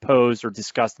proposed or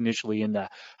discussed initially in the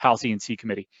House E&C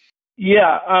committee?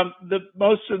 Yeah,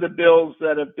 most of the bills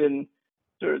that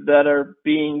are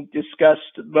being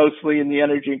discussed mostly in the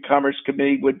Energy and Commerce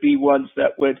Committee would be ones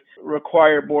that would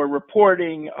require more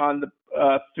reporting on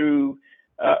through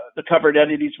the covered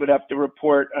entities would have to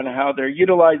report on how they're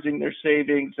utilizing their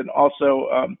savings and also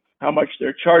how much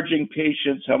they're charging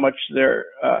patients, how much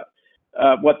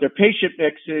what their patient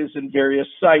mix is in various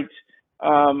sites.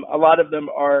 A lot of them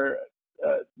are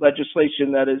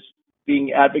legislation that is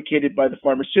being advocated by the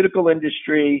pharmaceutical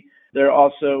industry. There are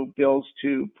also bills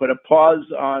to put a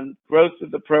pause on growth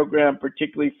of the program,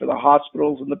 particularly for the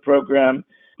hospitals in the program.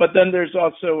 But then there's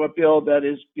also a bill that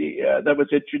was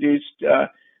introduced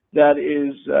that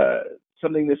is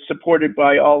something that's supported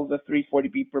by all of the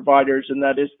 340B providers, and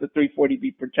that is the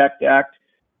 340B Protect Act,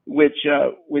 which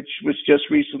was just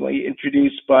recently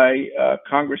introduced by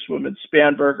Congresswoman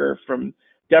Spanberger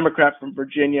Democrat from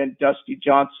Virginia, and Dusty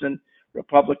Johnson,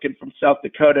 Republican from South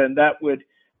Dakota, and that would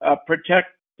protect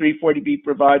 340B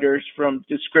providers from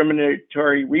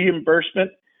discriminatory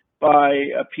reimbursement by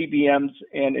PBMs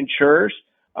and insurers.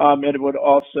 And it would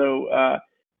also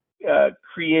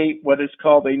create what is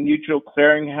called a neutral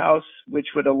clearinghouse, which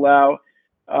would allow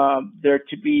there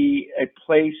to be a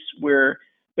place where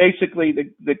basically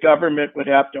the government would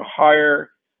have to hire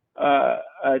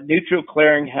a neutral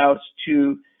clearinghouse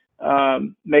to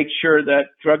make sure that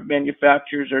drug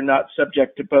manufacturers are not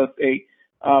subject to both a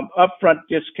upfront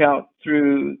discount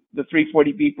through the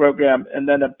 340B program and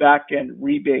then a back-end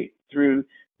rebate through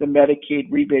the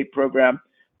Medicaid rebate program.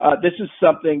 This is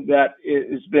something that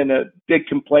has been a big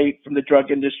complaint from the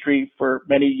drug industry for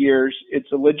many years.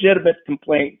 It's a legitimate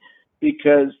complaint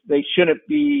because they shouldn't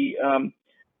be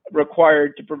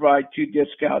required to provide two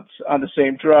discounts on the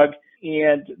same drug.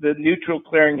 And the neutral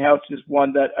clearinghouse is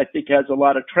one that I think has a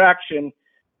lot of traction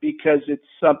because it's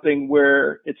something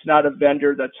where it's not a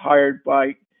vendor that's hired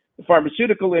by the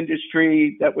pharmaceutical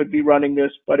industry that would be running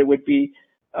this, but it would be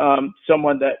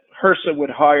someone that HRSA would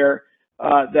hire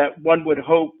that one would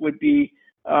hope would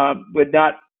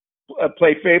not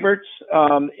play favorites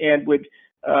and would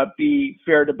be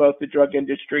fair to both the drug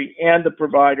industry and the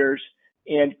providers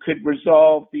and could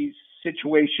resolve these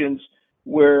situations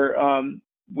where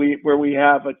we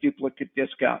have a duplicate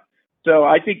discount. So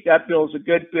I think that bill is a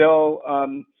good bill.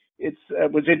 It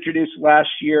was introduced last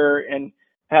year and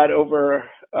had over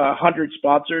 100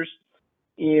 sponsors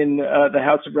in the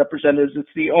House of Representatives. It's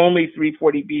the only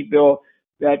 340B bill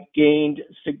that gained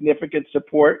significant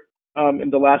support in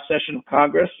the last session of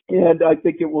Congress, and I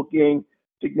think it will gain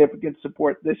significant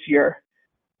support this year.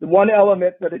 The one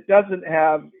element that it doesn't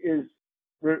have is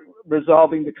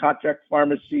resolving the contract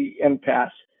pharmacy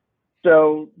impasse.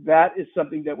 So that is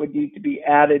something that would need to be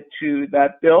added to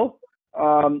that bill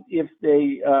if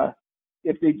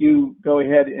they do go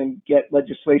ahead and get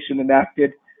legislation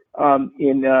enacted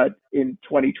in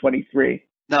 2023.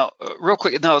 Now, real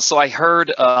quick, so I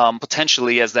heard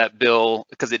potentially as that bill,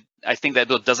 because I think that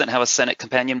bill doesn't have a Senate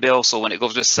companion bill, so when it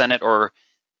goes to the Senate, or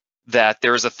that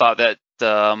there is a thought that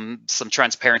some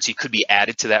transparency could be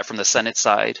added to that from the Senate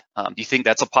side. Do you think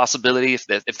that's a possibility? If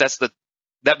that's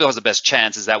that bill has the best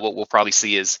chance, is that what we'll probably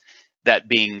see is that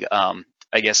being,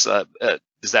 is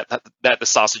that the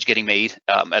sausage getting made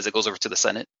as it goes over to the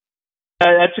Senate?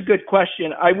 That's a good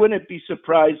question. I wouldn't be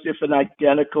surprised if an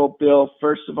identical bill,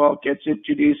 first of all, gets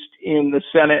introduced in the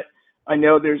Senate. I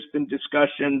know there's been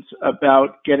discussions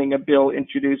about getting a bill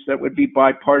introduced that would be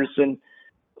bipartisan,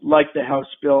 like the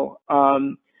House bill,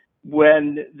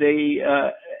 when they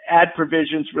add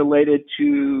provisions related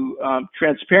to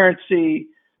transparency,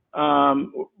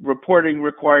 reporting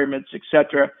requirements,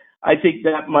 etc. I think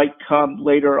that might come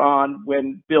later on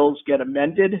when bills get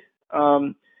amended.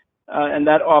 And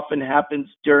that often happens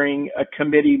during a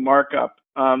committee markup.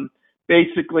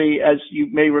 Basically, as you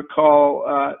may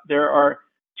recall, there are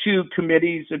two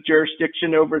committees of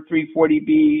jurisdiction over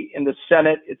 340B. In the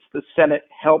Senate, it's the Senate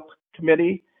HELP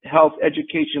Committee, Health,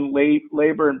 Education,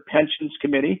 Labor, and Pensions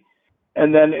Committee.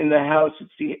 And then in the House,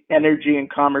 it's the Energy and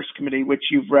Commerce Committee, which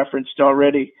you've referenced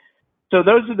already. So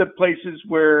those are the places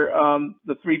where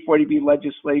the 340B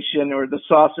legislation or the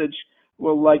sausage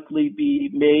will likely be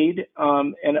made.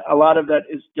 And a lot of that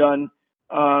is done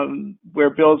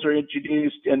where bills are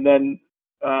introduced and then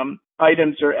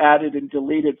items are added and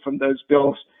deleted from those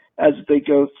bills as they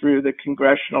go through the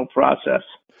congressional process.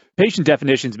 Patient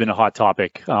definition has been a hot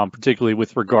topic, particularly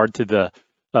with regard to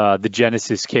the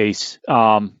Genesis case.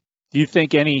 Do you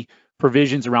think any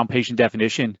provisions around patient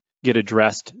definition get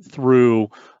addressed through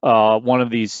one of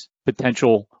these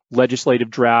potential legislative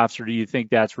drafts, or do you think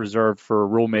that's reserved for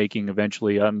rulemaking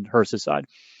eventually on HRSA's side?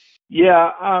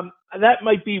 Yeah, that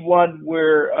might be one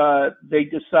where they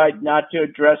decide not to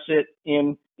address it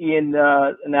in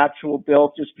an actual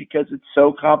bill just because it's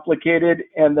so complicated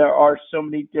and there are so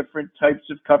many different types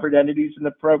of covered entities in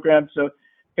the program. So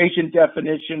patient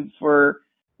definition for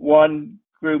one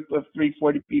group of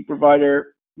 340B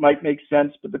provider might make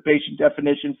sense, but the patient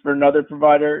definition for another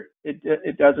provider,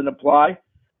 it doesn't apply.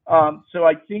 So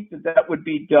I think that would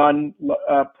be done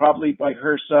probably by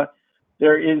HRSA.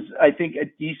 There is, I think, a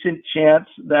decent chance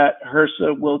that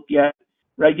HRSA will get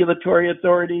regulatory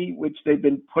authority, which they've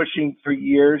been pushing for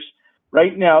years.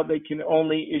 Right now, they can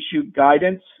only issue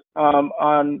guidance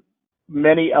on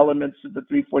many elements of the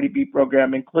 340B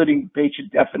program, including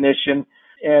patient definition,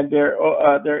 and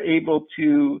they're able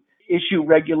to issue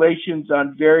regulations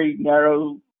on very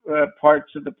narrow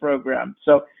parts of the program.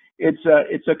 So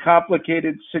it's a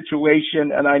complicated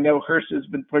situation, and I know HRSA has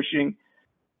been pushing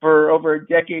for over a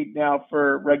decade now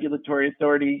for regulatory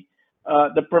authority.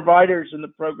 The providers in the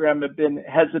program have been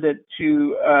hesitant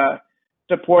to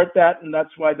support that, and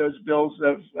that's why those bills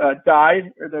have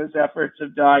died, or those efforts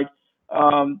have died,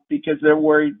 because they're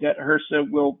worried that HRSA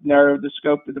will narrow the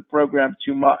scope of the program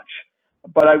too much.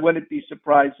 But I wouldn't be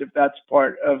surprised if that's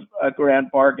part of a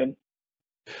grand bargain.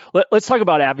 Let's talk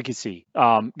about advocacy.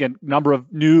 Again, number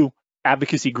of new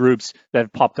advocacy groups that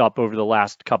have popped up over the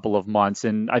last couple of months,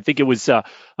 and I think it was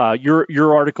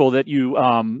your article that you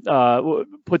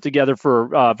put together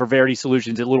for Verity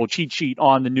Solutions, a little cheat sheet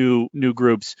on the new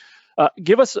groups.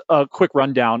 Give us a quick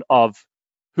rundown of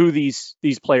who these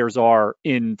players are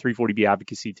in 340B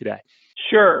advocacy today.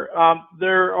 Sure.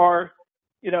 There are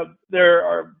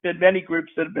been many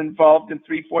groups that have been involved in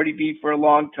 340B for a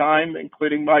long time,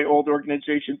 including my old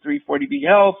organization, 340B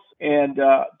Health, and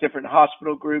different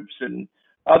hospital groups and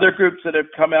other groups that have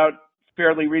come out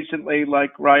fairly recently,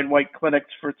 like Ryan White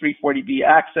Clinics for 340B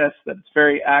Access, that's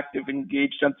very active and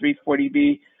engaged on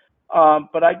 340B.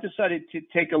 But I decided to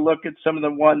take a look at some of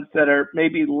the ones that are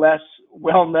maybe less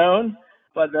well known,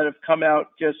 but that have come out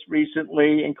just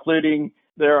recently, including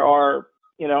there are,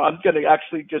 I'm going to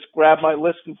actually just grab my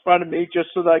list in front of me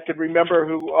just so that I could remember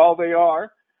who all they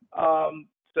are.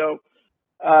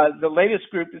 The latest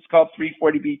group is called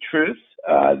 340B Truth.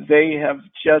 They have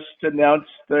just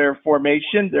announced their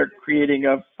formation. They're creating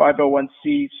a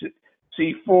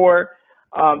 501c4.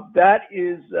 That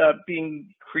is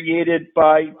being created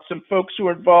by some folks who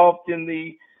are involved in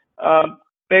the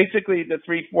basically the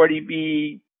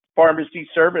 340B pharmacy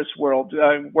service world,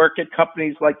 work at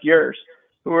companies like yours,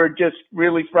 who are just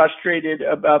really frustrated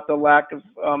about the lack of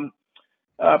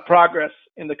progress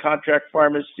in the contract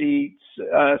pharmacy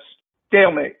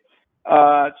stalemate.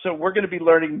 So we're going to be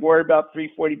learning more about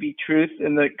 340B Truth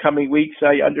in the coming weeks.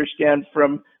 I understand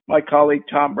from my colleague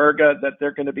Tom Merga that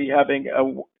they're going to be having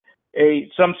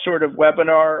some sort of webinar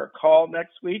or call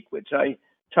next week, which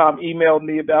Tom emailed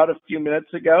me about a few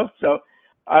minutes ago. So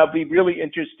I'll be really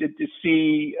interested to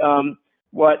see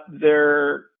what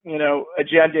their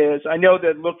agenda is. I know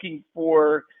they're looking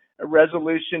for a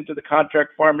resolution to the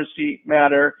contract pharmacy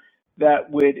matter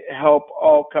that would help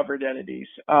all covered entities,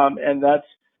 and that's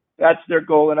their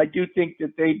goal. And I do think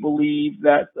that they believe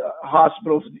that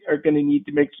hospitals are going to need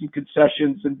to make some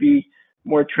concessions and be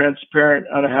more transparent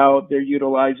on how they're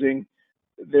utilizing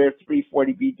their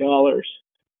 340B dollars.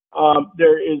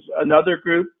 There is another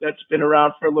group that's been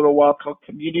around for a little while called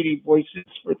Community Voices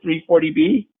for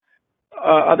 340B,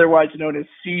 otherwise known as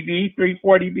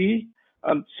CV340B.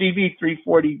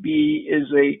 CV340B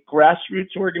is a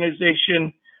grassroots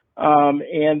organization,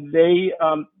 and they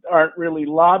aren't really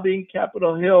lobbying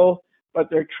Capitol Hill, but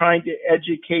they're trying to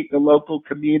educate the local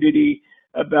community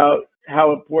about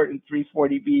how important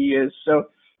 340B is. So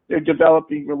they're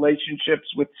developing relationships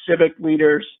with civic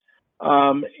leaders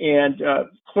and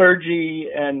clergy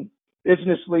and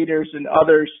business leaders and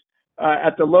others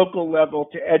at the local level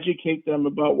to educate them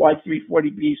about why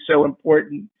 340B is so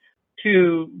important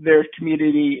to their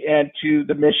community and to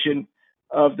the mission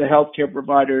of the healthcare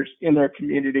providers in their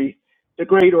community. It's a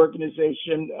great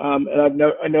organization, and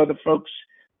I know the folks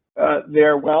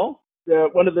there well.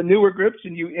 One of the newer groups,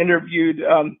 and you interviewed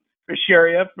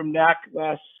Fisheria from NAC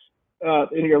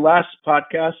in your last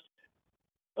podcast,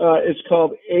 is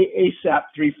called ASAP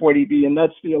 340B, and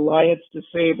that's the Alliance to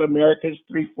Save America's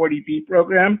 340B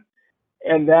program.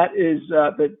 And that is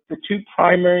the two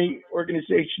primary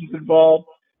organizations involved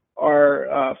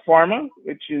are pharma,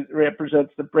 which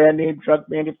represents the brand name drug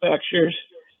manufacturers,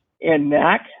 and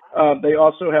NAC. They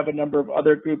also have a number of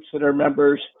other groups that are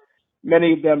members,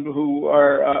 many of them who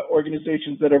are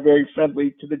organizations that are very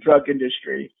friendly to the drug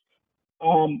industry.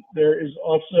 There is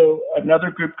also another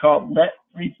group called Let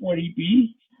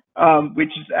 340B, which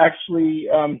is actually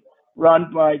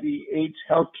run by the AIDS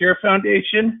Healthcare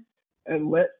Foundation. And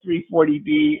Let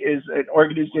 340B is an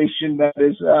organization that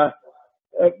is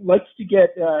likes to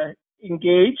get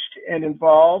engaged and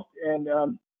involved, and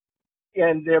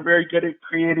they're very good at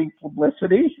creating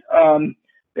publicity.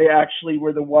 They actually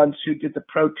were the ones who did the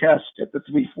protest at the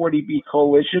 340B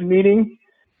coalition meeting,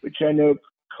 which I know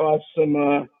caused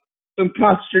some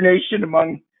consternation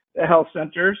among the health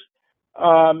centers.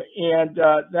 And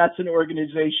that's an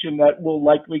organization that will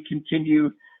likely continue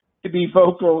to be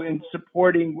vocal in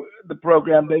supporting the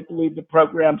program. They believe the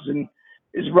program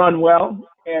is run well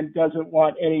and doesn't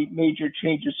want any major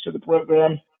changes to the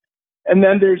program. And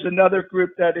then there's another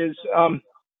group that is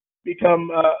become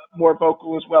more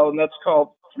vocal as well, and that's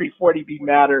called 340B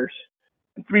Matters.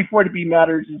 And 340B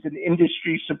Matters is an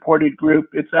industry-supported group.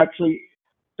 It's actually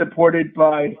supported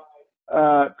by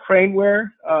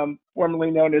Craneware, formerly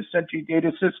known as Sentry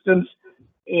Data Systems,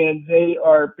 and they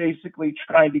are basically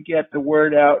trying to get the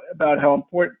word out about how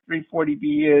important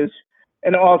 340B is.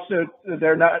 And also,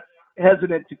 they're not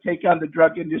hesitant to take on the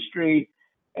drug industry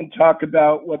and talk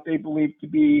about what they believe to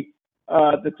be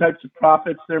the types of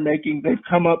profits they're making. They've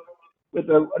come up with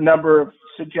a number of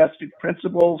suggested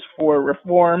principles for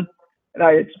reform, and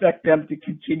I expect them to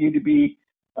continue to be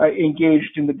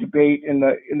engaged in the debate in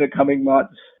the coming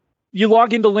months. You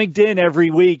log into LinkedIn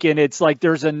every week, and it's like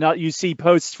you see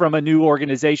posts from a new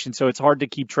organization, so it's hard to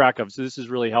keep track of. So this is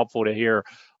really helpful to hear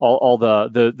all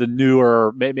the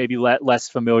newer, maybe less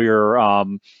familiar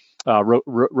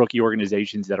rookie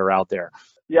organizations that are out there.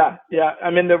 Yeah. I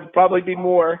mean, there'll probably be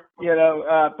more,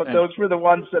 but those were the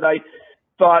ones that I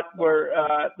thought were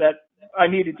that I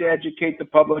needed to educate the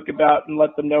public about and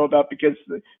let them know about, because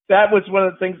that was one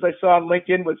of the things I saw on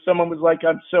LinkedIn was someone was like,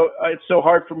 it's so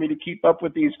hard for me to keep up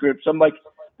with these groups. I'm like,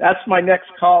 that's my next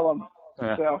column.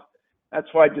 Yeah. So that's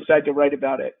why I decided to write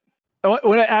about it. I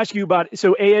want to ask you about,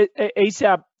 so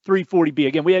ASAP 340B,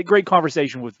 again, we had a great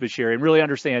conversation with Bashir and really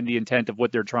understand the intent of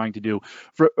what they're trying to do.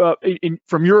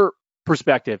 From your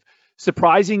perspective,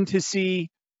 surprising to see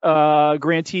a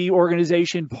grantee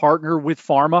organization partner with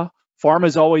pharma.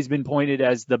 Pharma's always been pointed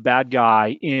as the bad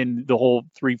guy in the whole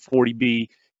 340B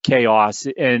chaos.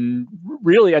 And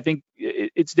really, I think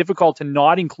it's difficult to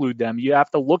not include them. You have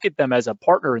to look at them as a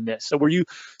partner in this. So were you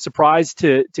surprised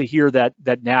to hear that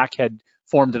NAC had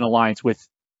formed an alliance with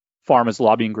Pharma's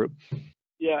lobbying group?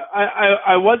 Yeah,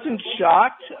 I wasn't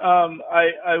shocked.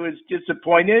 I was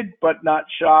disappointed, but not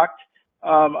shocked.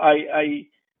 I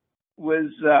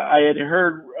had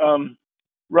heard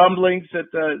rumblings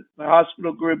that the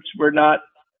hospital groups were not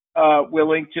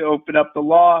willing to open up the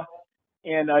law,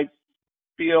 and I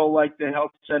feel like the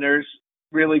health centers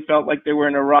really felt like they were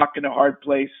in a rock and a hard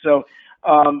place. So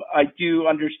I do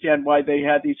understand why they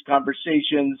had these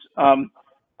conversations.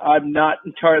 I'm not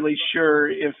entirely sure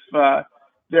if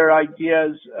their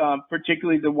ideas,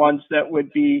 particularly the ones that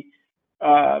would be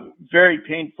very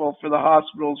painful for the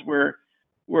hospitals,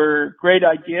 were great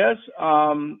ideas.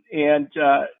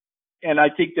 And I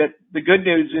think that the good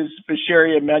news is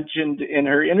Fisheria mentioned in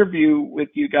her interview with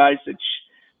you guys that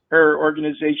her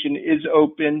organization is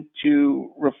open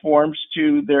to reforms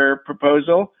to their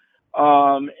proposal.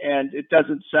 And it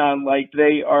doesn't sound like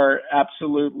they are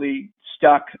absolutely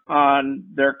stuck on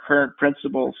their current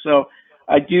principles. So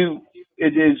I do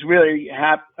it is really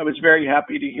I was very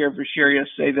happy to hear Visheria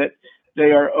say that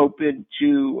they are open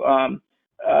to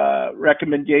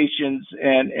recommendations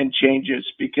and changes,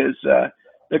 because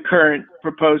the current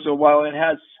proposal, while it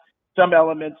has some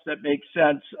elements that make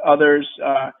sense, others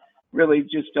really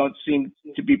just don't seem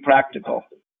to be practical.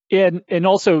 And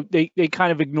also they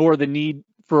kind of ignore the need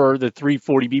for the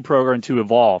 340B program to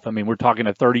evolve. I mean, we're talking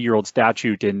a 30-year-old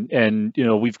statute, and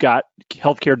we've got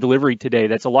healthcare delivery today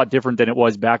that's a lot different than it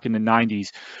was back in the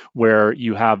 90s, where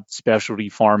you have specialty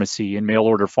pharmacy and mail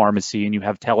order pharmacy, and you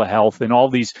have telehealth and all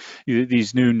these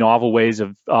new novel ways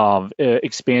of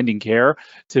expanding care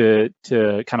to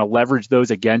kind of leverage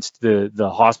those against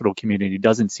the hospital community.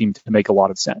 Doesn't seem to make a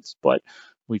lot of sense, but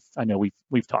I know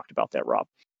we've talked about that, Rob.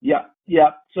 Yeah.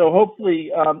 So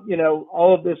hopefully,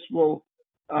 all of this will,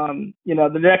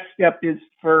 the next step is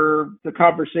for the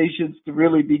conversations to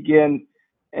really begin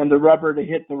and the rubber to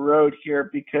hit the road here,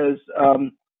 because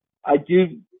I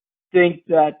do think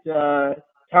that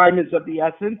time is of the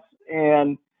essence,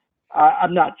 and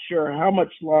I'm not sure how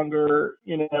much longer,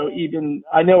 even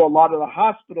I know a lot of the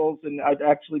hospitals, and I'd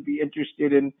actually be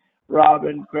interested in, Rob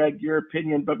and Greg, your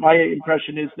opinion, but my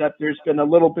impression is that there's been a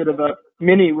little bit of a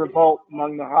mini revolt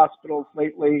among the hospitals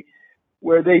lately,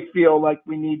 where they feel like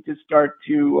we need to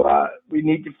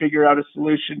figure out a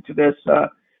solution to this.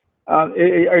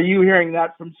 Are you hearing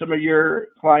that from some of your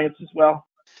clients as well?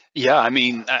 Yeah, I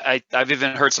mean, I've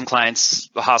even heard some clients,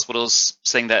 hospitals,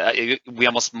 saying that we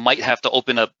almost might have to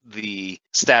open up the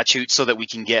statute so that we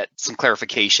can get some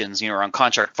clarifications, around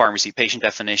contract pharmacy, patient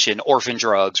definition, orphan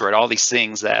drugs, right? All these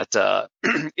things that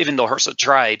even though HRSA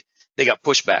tried, they got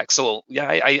pushback. So yeah,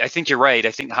 I think you're right.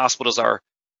 I think hospitals are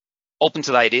open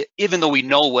to the idea, even though we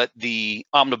know what the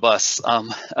omnibus,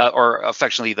 or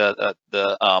affectionately the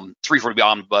 340B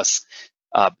omnibus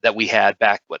that we had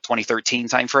back, 2013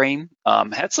 timeframe,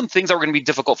 had some things that were going to be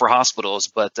difficult for hospitals,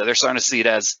 but they're starting to see it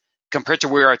as, compared to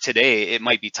where we are today, it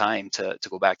might be time to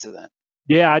go back to that.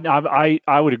 Yeah,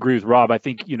 I would agree with Rob. I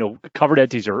think, covered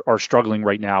entities are struggling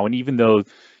right now. And even though,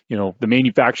 the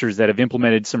manufacturers that have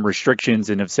implemented some restrictions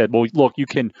and have said, well, look, you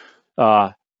can,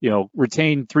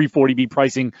 retain 340B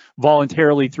pricing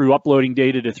voluntarily through uploading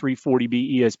data to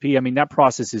 340B ESP. I mean, that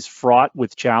process is fraught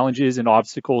with challenges and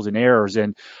obstacles and errors.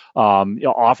 And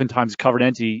oftentimes covered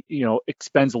entity,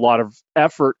 expends a lot of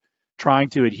effort trying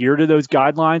to adhere to those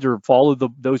guidelines or follow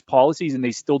those policies, and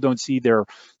they still don't see their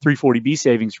 340B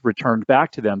savings returned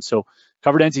back to them. So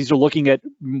covered entities are looking at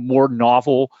more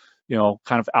novel,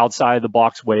 kind of outside of the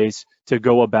box ways to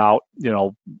go about,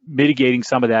 mitigating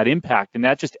some of that impact. And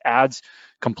that just adds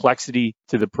complexity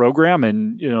to the program.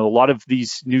 And, a lot of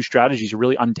these new strategies are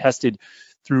really untested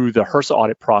through the HRSA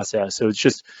audit process. So it's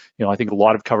just, I think a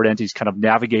lot of covered entities kind of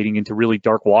navigating into really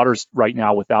dark waters right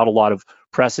now without a lot of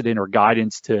precedent or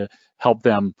guidance to help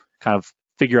them kind of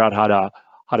figure out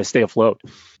how to stay afloat.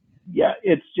 Yeah,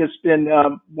 it's just been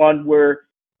one where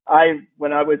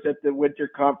when I was at the winter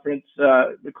conference,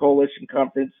 the coalition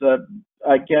conference,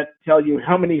 I can't tell you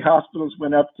how many hospitals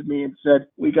went up to me and said,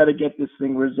 we got to get this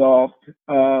thing resolved.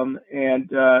 And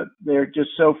they're just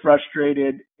so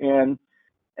frustrated. And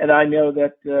I know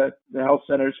that the health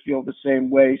centers feel the same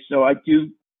way. So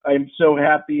I'm so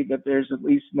happy that there's at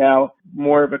least now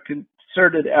more of a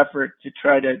concerted effort to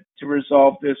try to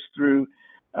resolve this through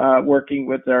working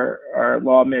with our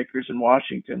lawmakers in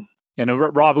Washington. And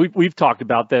Rob, we've talked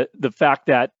about the fact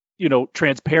that,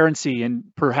 transparency and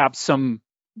perhaps some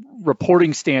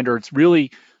reporting standards really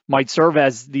might serve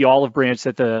as the olive branch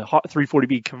that the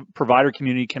 340B provider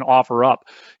community can offer up.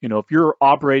 If you're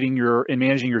operating and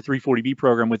managing your 340B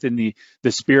program within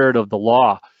the spirit of the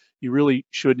law, you really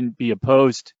shouldn't be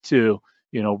opposed to,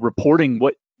 reporting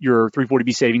what your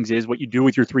 340B savings is, what you do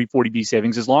with your 340B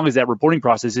savings, as long as that reporting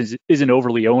process isn't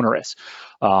overly onerous.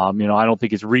 I don't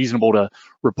think it's reasonable to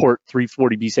report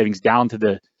 340B savings down to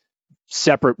the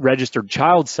separate registered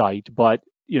child site, but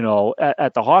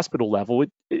at the hospital level,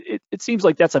 it seems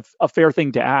like that's a fair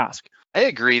thing to ask. I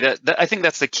agree that I think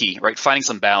that's the key, right? Finding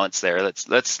some balance there.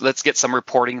 Let's get some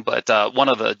reporting. But one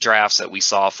of the drafts that we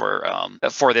saw for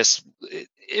this,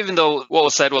 even though what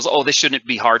was said was, oh, this shouldn't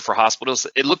be hard for hospitals,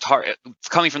 it looked hard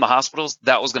coming from the hospitals.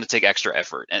 That was going to take extra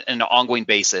effort and an ongoing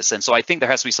basis. And so I think there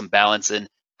has to be some balance in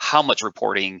how much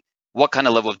reporting, what kind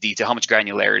of level of detail, how much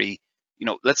granularity.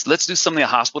 Let's do something that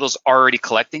hospitals are already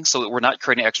collecting, so that we're not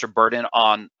creating extra burden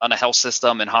on a health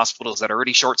system and hospitals that are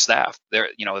already short-staffed. They're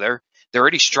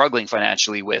already struggling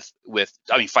financially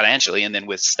financially, and then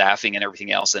with staffing and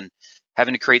everything else, and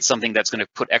having to create something that's going to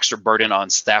put extra burden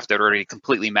on staff that are already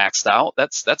completely maxed out.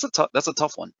 That's a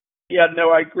tough one. Yeah,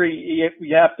 no, I agree. We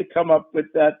have to come up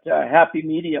with that happy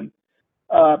medium.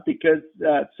 because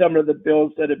some of the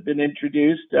bills that have been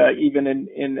introduced, even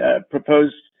in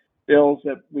proposed bills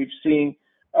that we've seen,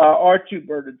 are too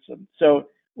burdensome. So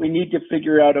we need to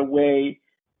figure out a way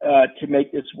to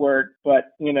make this work.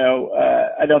 But,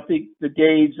 I don't think the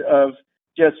days of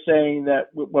just saying that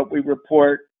what we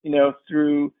report,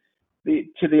 through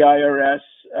to the IRS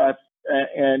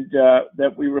and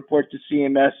that we report to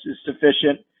CMS is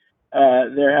sufficient.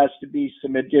 There has to be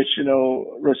some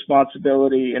additional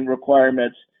responsibility and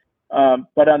requirements.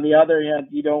 But on the other hand,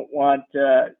 you don't want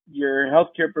your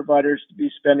healthcare providers to be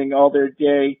spending all their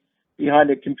day behind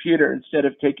a computer instead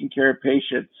of taking care of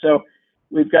patients. So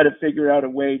we've got to figure out a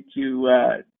way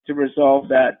to resolve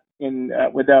that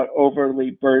without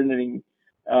overly burdening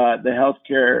the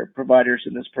healthcare providers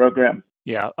in this program.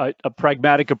 Yeah, a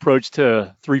pragmatic approach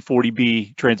to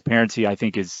 340B transparency, I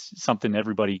think, is something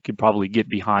everybody could probably get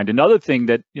behind. Another thing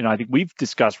that I think we've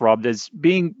discussed, Rob, as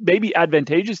being maybe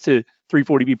advantageous to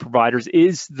 340B providers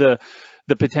is the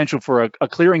potential for a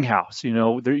clearinghouse.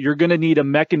 You're going to need a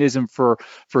mechanism for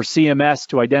CMS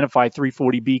to identify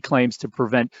 340B claims to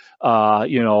prevent,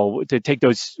 to take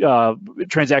those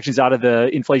transactions out of the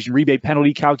inflation rebate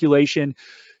penalty calculation.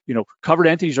 Covered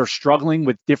entities are struggling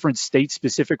with different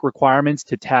state-specific requirements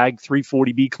to tag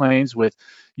 340B claims with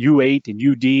U8 and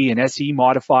UD and SE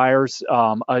modifiers.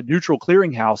 A neutral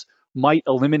clearinghouse might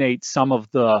eliminate some of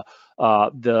the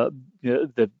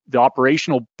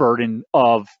operational burden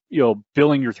of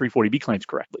billing your 340B claims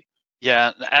correctly.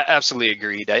 Yeah, absolutely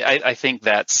agreed. I think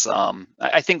that's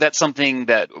something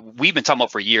that we've been talking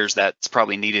about for years. That's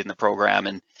probably needed in the program,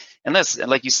 and that's,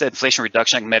 like you said, Inflation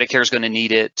Reduction Act. Medicare is going to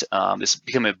need it. It's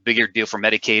become a bigger deal for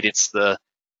Medicaid.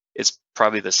 It's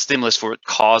probably the stimulus for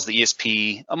cause, the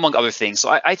ESP, among other things. So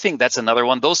I think that's another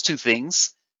one. Those two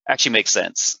things actually make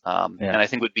sense, and I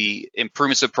think would be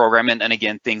improvements to the program. And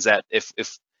again, things that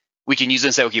if we can use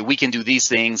and say, okay, we can do these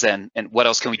things, and what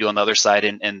else can we do on the other side?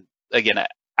 And again,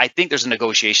 I think there's a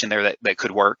negotiation there that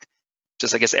could work.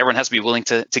 Just I guess everyone has to be willing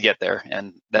to get there,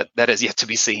 and that is yet to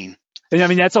be seen. And I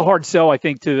mean, that's a hard sell, I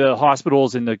think, to the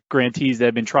hospitals and the grantees that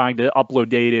have been trying to upload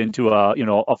data into a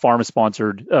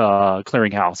pharma-sponsored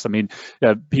clearinghouse. I mean,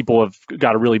 people have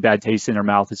got a really bad taste in their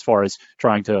mouth as far as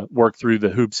trying to work through the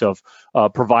hoops of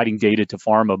providing data to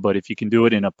pharma. But if you can do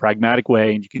it in a pragmatic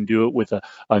way and you can do it with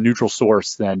a neutral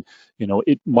source, then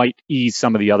it might ease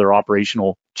some of the other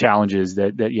operational challenges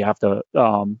that you have to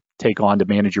take on to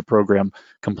manage your program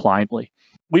compliantly.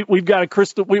 We've got a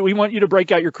crystal. We want you to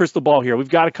break out your crystal ball here. We've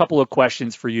got a couple of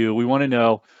questions for you. We want to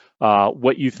know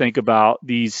what you think about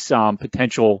these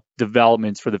potential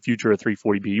developments for the future of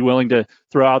 340B. You willing to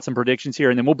throw out some predictions here,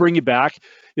 and then we'll bring you back,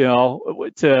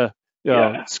 to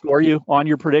score you on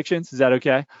your predictions. Is that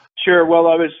okay? Sure. Well,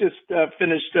 I was just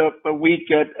finished up a week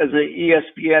as an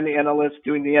ESPN analyst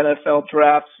doing the NFL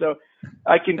draft, so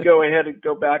I can go ahead and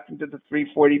go back into the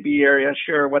 340B area.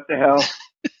 Sure. What the hell?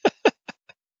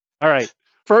 All right.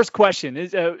 First question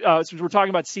is, since we're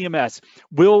talking about CMS,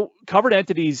 will covered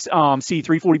entities see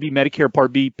 340B Medicare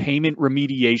Part B payment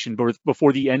remediation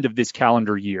before the end of this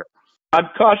calendar year? I'm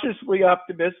cautiously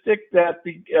optimistic that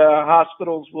the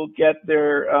hospitals will get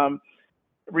their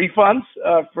refunds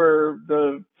for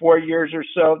the 4 years or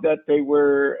so that they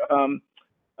were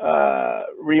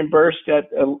reimbursed at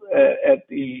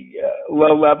the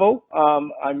low level.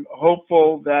 I'm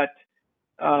hopeful that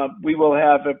we will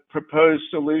have a proposed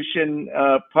solution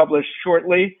published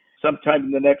shortly, sometime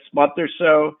in the next month or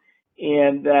so,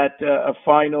 and that a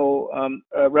final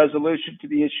resolution to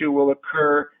the issue will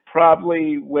occur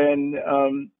probably when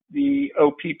the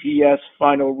OPPS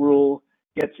final rule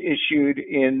gets issued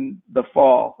in the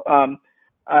fall.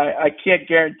 I can't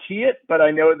guarantee it, but I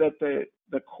know that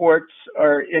the courts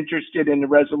are interested in the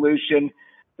resolution.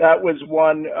 That was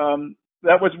one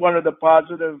of the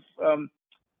positive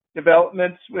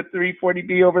developments with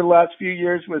 340B over the last few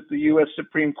years, was the U.S.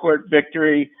 Supreme Court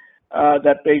victory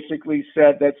that basically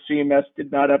said that CMS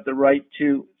did not have the right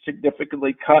to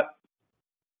significantly cut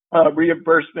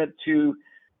reimbursement to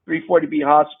 340B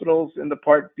hospitals in the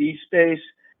Part B space.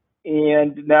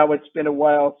 And now it's been a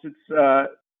while since that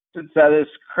has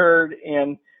occurred,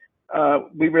 and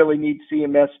we really need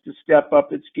CMS to step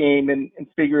up its game and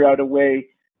figure out a way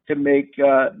to make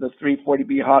the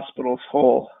 340B hospitals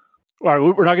whole. All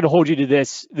right, we're not going to hold you to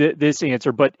this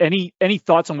answer, but any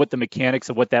thoughts on what the mechanics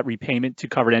of what that repayment to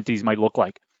covered entities might look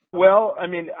like? Well, I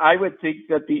mean, I would think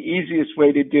that the easiest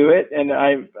way to do it, and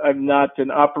I'm not an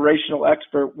operational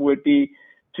expert, would be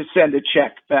to send a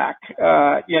check back,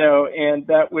 and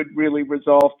that would really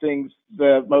resolve things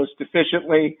the most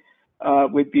efficiently.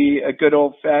 Would be a good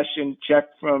old-fashioned check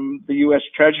from the U.S.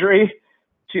 Treasury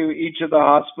to each of the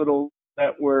hospitals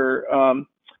that were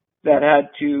had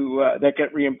to that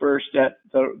get reimbursed at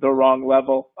the wrong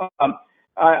level.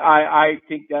 I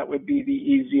think that would be the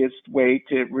easiest way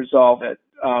to resolve it,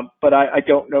 but I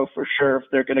don't know for sure if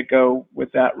they're going to go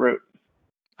with that route.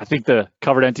 I think the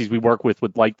covered entities we work with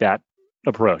would like that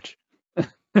approach.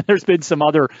 There's been some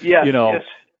other,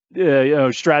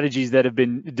 Yes, strategies that have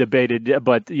been debated,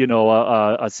 but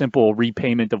a simple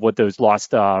repayment of what those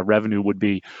lost revenue would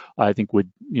be, I think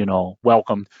would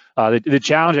welcome. The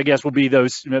challenge, I guess, will be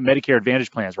those Medicare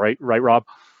Advantage plans, right, Rob?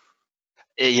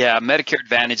 Yeah, Medicare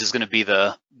Advantage is going to be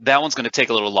that one's going to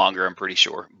take a little longer, I'm pretty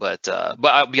sure. But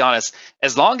I'll be honest,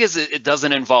 as long as it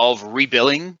doesn't involve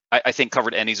rebilling, I think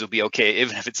covered entities will be okay,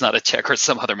 even if it's not a check or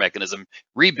some other mechanism.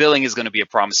 Rebilling is going to be a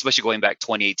problem, especially going back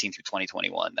 2018 through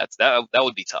 2021. That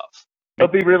would be tough.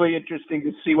 It'll be really interesting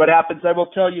to see what happens. I will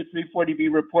tell you,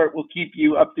 340B report will keep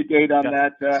you up to date on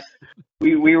that.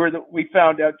 We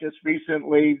found out just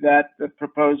recently that the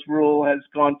proposed rule has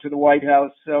gone to the White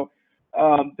House, so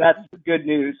that's good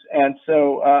news. And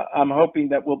so I'm hoping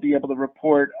that we'll be able to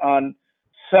report on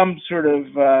some sort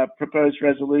of proposed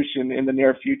resolution in the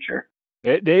near future.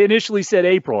 They initially said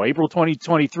April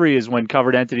 2023 is when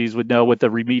covered entities would know what the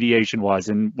remediation was,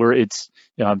 and it's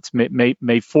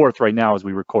May 4th right now as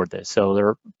we record this, so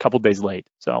they're a couple days late.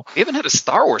 So we haven't had a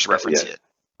Star Wars reference yet.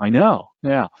 I know,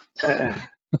 yeah.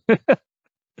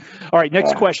 All right,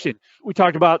 next question. We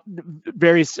talked about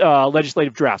various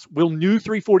legislative drafts. Will new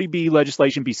 340B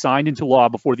legislation be signed into law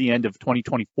before the end of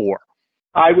 2024?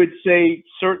 I would say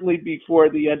certainly before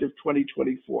the end of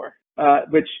 2024,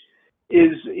 which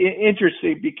is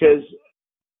interesting because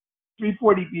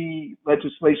 340B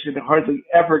legislation hardly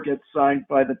ever gets signed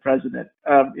by the president.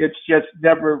 It's just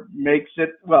never makes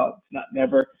it. Well, it's not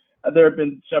never. There have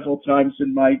been several times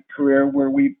in my career where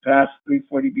we passed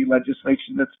 340B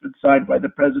legislation that's been signed by the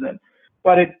president,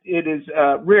 but it is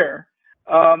rare.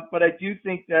 But I do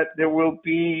think that there will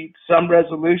be some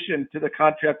resolution to the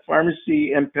contract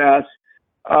pharmacy impasse,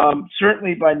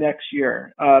 certainly by next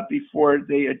year, before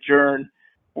they adjourn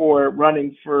or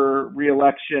running for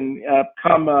re-election.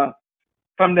 Come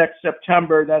next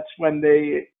September, that's when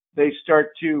they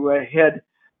start to head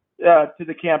to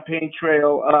the campaign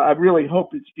trail. I really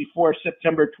hope it's before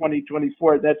September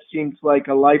 2024. That seems like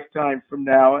a lifetime from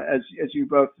now, as you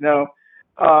both know.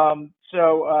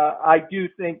 So I do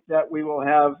think that we will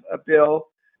have a bill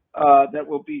that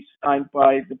will be signed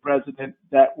by the president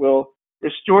that will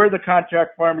restore the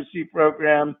contract pharmacy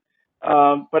program,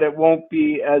 but it won't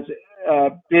be as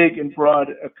big and broad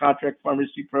a contract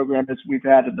pharmacy program as we've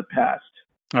had in the past.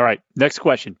 All right, next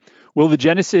question. Will the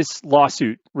Genesis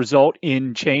lawsuit result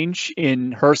in change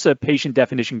in HRSA patient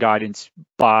definition guidance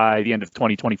by the end of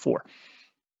 2024?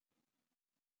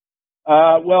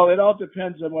 Well, it all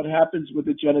depends on what happens with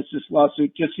the Genesis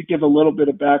lawsuit. Just to give a little bit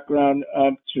of background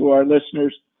to our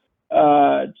listeners,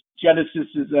 Genesis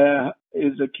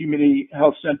is a community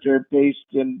health center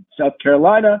based in South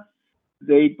Carolina.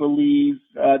 They believe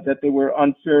that they were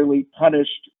unfairly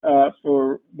punished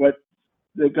for what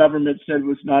the government said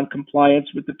was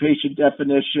noncompliance with the patient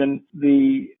definition.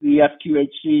 The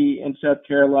FQHC in South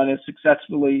Carolina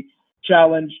successfully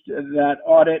challenged that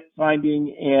audit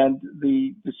finding, and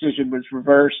the decision was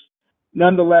reversed.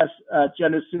 Nonetheless,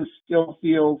 Genesis still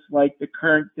feels like the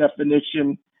current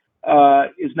definition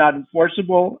is not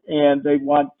enforceable, and they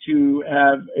want to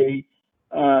have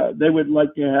they would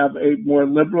like to have a more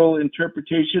liberal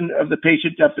interpretation of the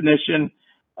patient definition,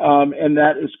 and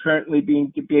that is currently being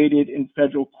debated in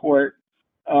federal court.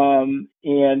 And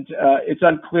it's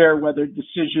unclear whether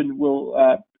decision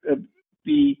will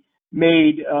be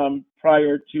made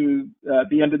prior to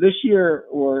the end of this year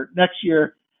or next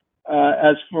year.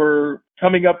 As for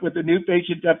coming up with a new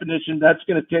patient definition, that's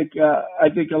going to take, I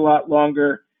think, a lot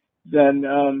longer than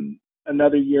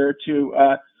another year or two.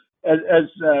 As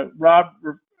Rob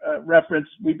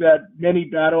referenced, we've had many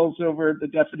battles over the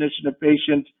definition of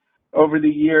patient over the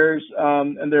years,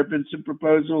 and there have been some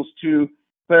proposals to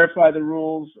clarify the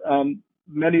rules.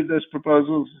 Many of those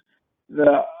proposals,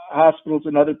 the hospitals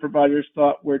and other providers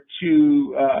thought were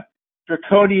too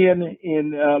draconian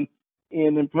in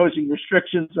imposing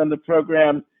restrictions on the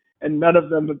program, and none of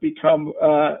them have become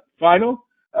final.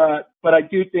 But I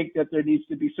do think that there needs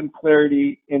to be some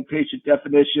clarity in patient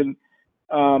definition.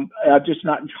 I'm just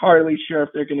not entirely sure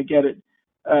if they're going to get it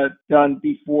done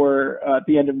before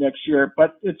the end of next year.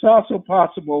 But it's also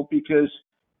possible because,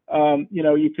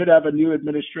 you could have a new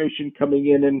administration coming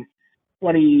in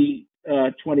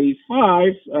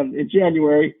 2025 in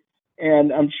January,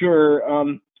 and I'm sure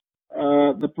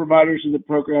the providers in the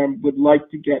program would like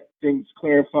to get things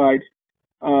clarified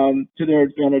to their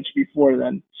advantage before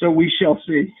then. So we shall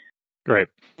see. Great.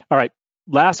 All right.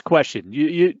 last question.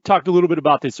 You talked a little bit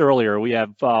about this earlier. We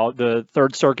have the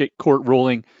Third Circuit Court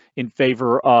ruling in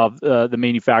favor of the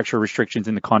manufacturer restrictions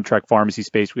in the contract pharmacy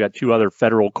space. We got 2 other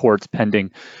federal courts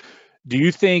pending. Do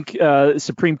you think the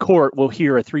Supreme Court will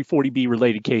hear a 340B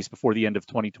related case before the end of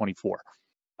 2024?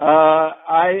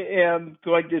 I am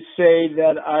going to say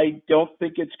that I don't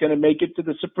think it's going to make it to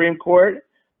the Supreme Court.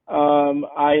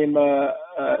 I am a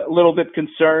little bit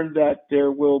concerned that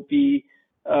there will be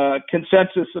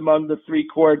consensus among the 3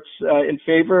 courts in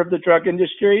favor of the drug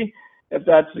industry. If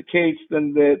that's the case,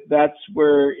 then that's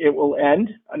where it will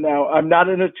end. Now, I'm not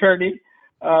an attorney,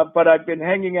 but I've been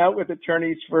hanging out with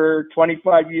attorneys for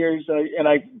 25 years, and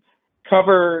I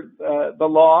cover the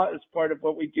law as part of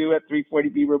what we do at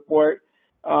 340B Report.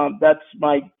 That's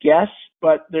my guess,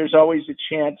 but there's always a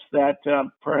chance that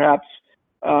perhaps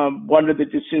one of the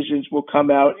decisions will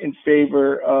come out in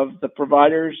favor of the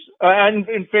providers and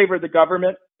in favor of the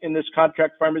government in this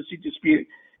contract pharmacy dispute.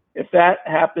 If that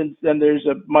happens, then there's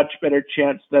a much better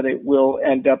chance that it will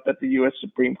end up at the U.S.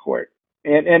 Supreme Court.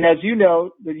 And as you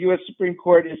know, the U.S. Supreme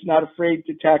Court is not afraid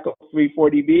to tackle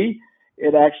 340B.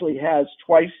 It actually has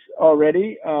twice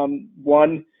already,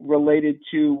 one related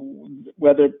to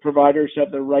whether providers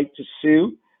have the right to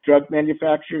sue drug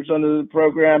manufacturers under the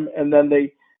program, and then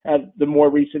they had the more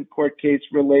recent court case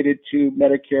related to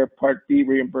Medicare Part B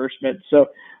reimbursement. So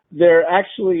they're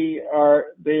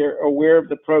aware of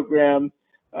the program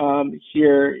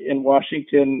here in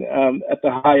Washington at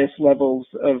the highest levels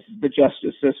of the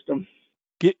justice system.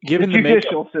 Given the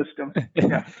judicial system.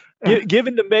 Yeah.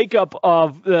 Given the makeup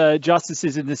of the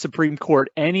justices in the Supreme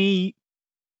Court, any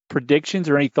predictions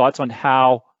or any thoughts on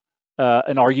how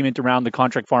an argument around the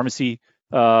contract pharmacy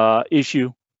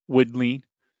issue would lean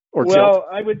or tilt? Well,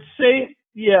 I would say,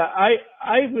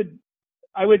 I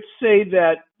would say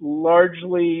that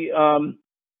largely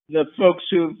the folks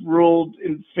who've ruled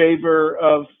in favor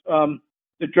of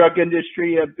the drug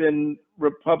industry have been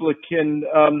Republican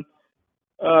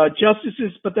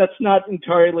justices, but that's not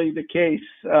entirely the case.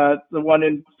 The one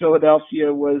in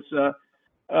Philadelphia was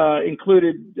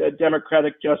included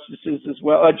Democratic justices as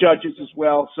well, judges as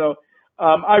well. So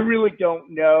I really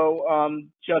don't know.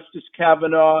 Justice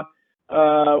Kavanaugh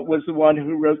was the one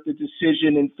who wrote the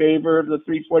decision in favor of the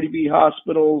 340B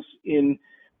hospitals in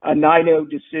a 9-0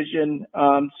 decision.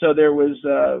 So there was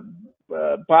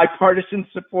bipartisan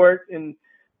support in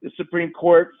the Supreme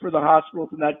Court for the hospitals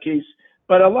in that case.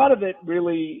 But a lot of it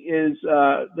really is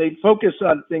they focus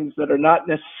on things that are not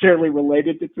necessarily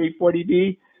related to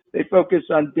 340B. They focus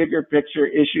on bigger picture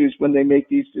issues when they make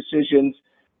these decisions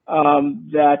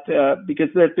because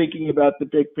they're thinking about the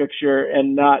big picture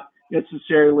and not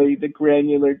necessarily the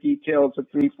granular details of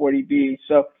 340B.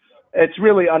 So it's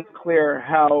really unclear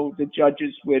how the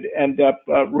judges would end up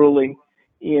ruling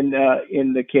in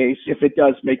the case if it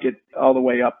does make it all the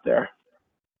way up there.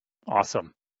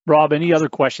 Awesome. Rob, any other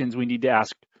questions we need to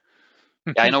ask?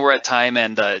 Yeah, I know we're at time,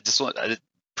 and I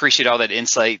appreciate all that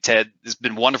insight, Ted. It's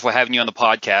been wonderful having you on the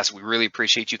podcast. We really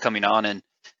appreciate you coming on. And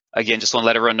again, just want to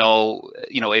let everyone know,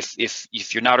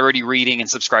 if you're not already reading and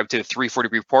subscribed to the 340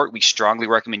 Report, we strongly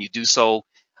recommend you do so.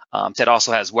 Ted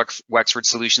also has Wexford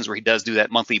Solutions, where he does do that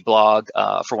monthly blog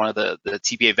for one of the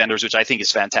TPA vendors, which I think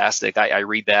is fantastic. I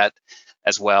read that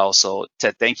as well. So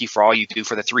Ted, thank you for all you do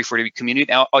for the 340B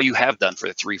community, all you have done for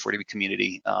the 340B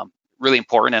community. Really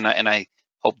important, and I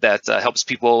hope that helps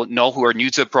people know who are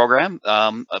new to the program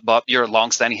about your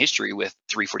longstanding history with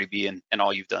 340B and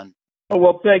all you've done. Oh,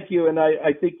 well, thank you. And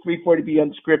I think 340B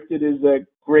Unscripted is a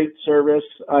great service.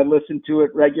 I listen to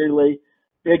it regularly.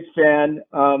 Big fan,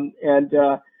 and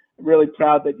really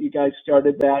proud that you guys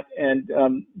started that, and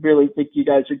really think you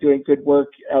guys are doing good work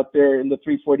out there in the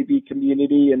 340B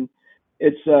community. And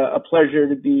it's a pleasure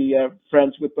to be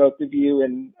friends with both of you,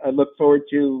 and I look forward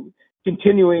to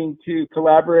continuing to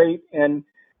collaborate and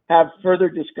have further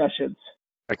discussions.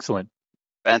 Excellent.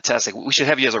 Fantastic. We should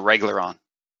have you as a regular on.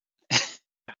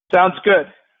 Sounds good.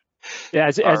 Yeah,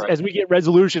 as we get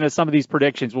resolution of some of these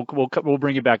predictions, we'll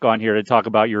bring you back on here to talk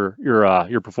about your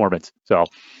performance. So.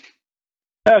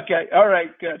 Okay. All right.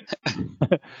 Good.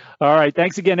 All right.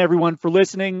 Thanks again, everyone, for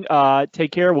listening.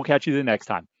 Take care. We'll catch you the next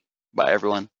time. Bye,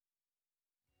 everyone.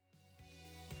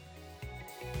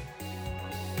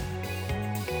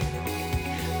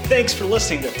 Thanks for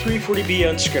listening to 340B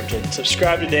Unscripted.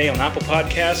 Subscribe today on Apple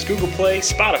Podcasts, Google Play,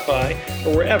 Spotify,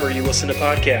 or wherever you listen to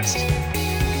podcasts.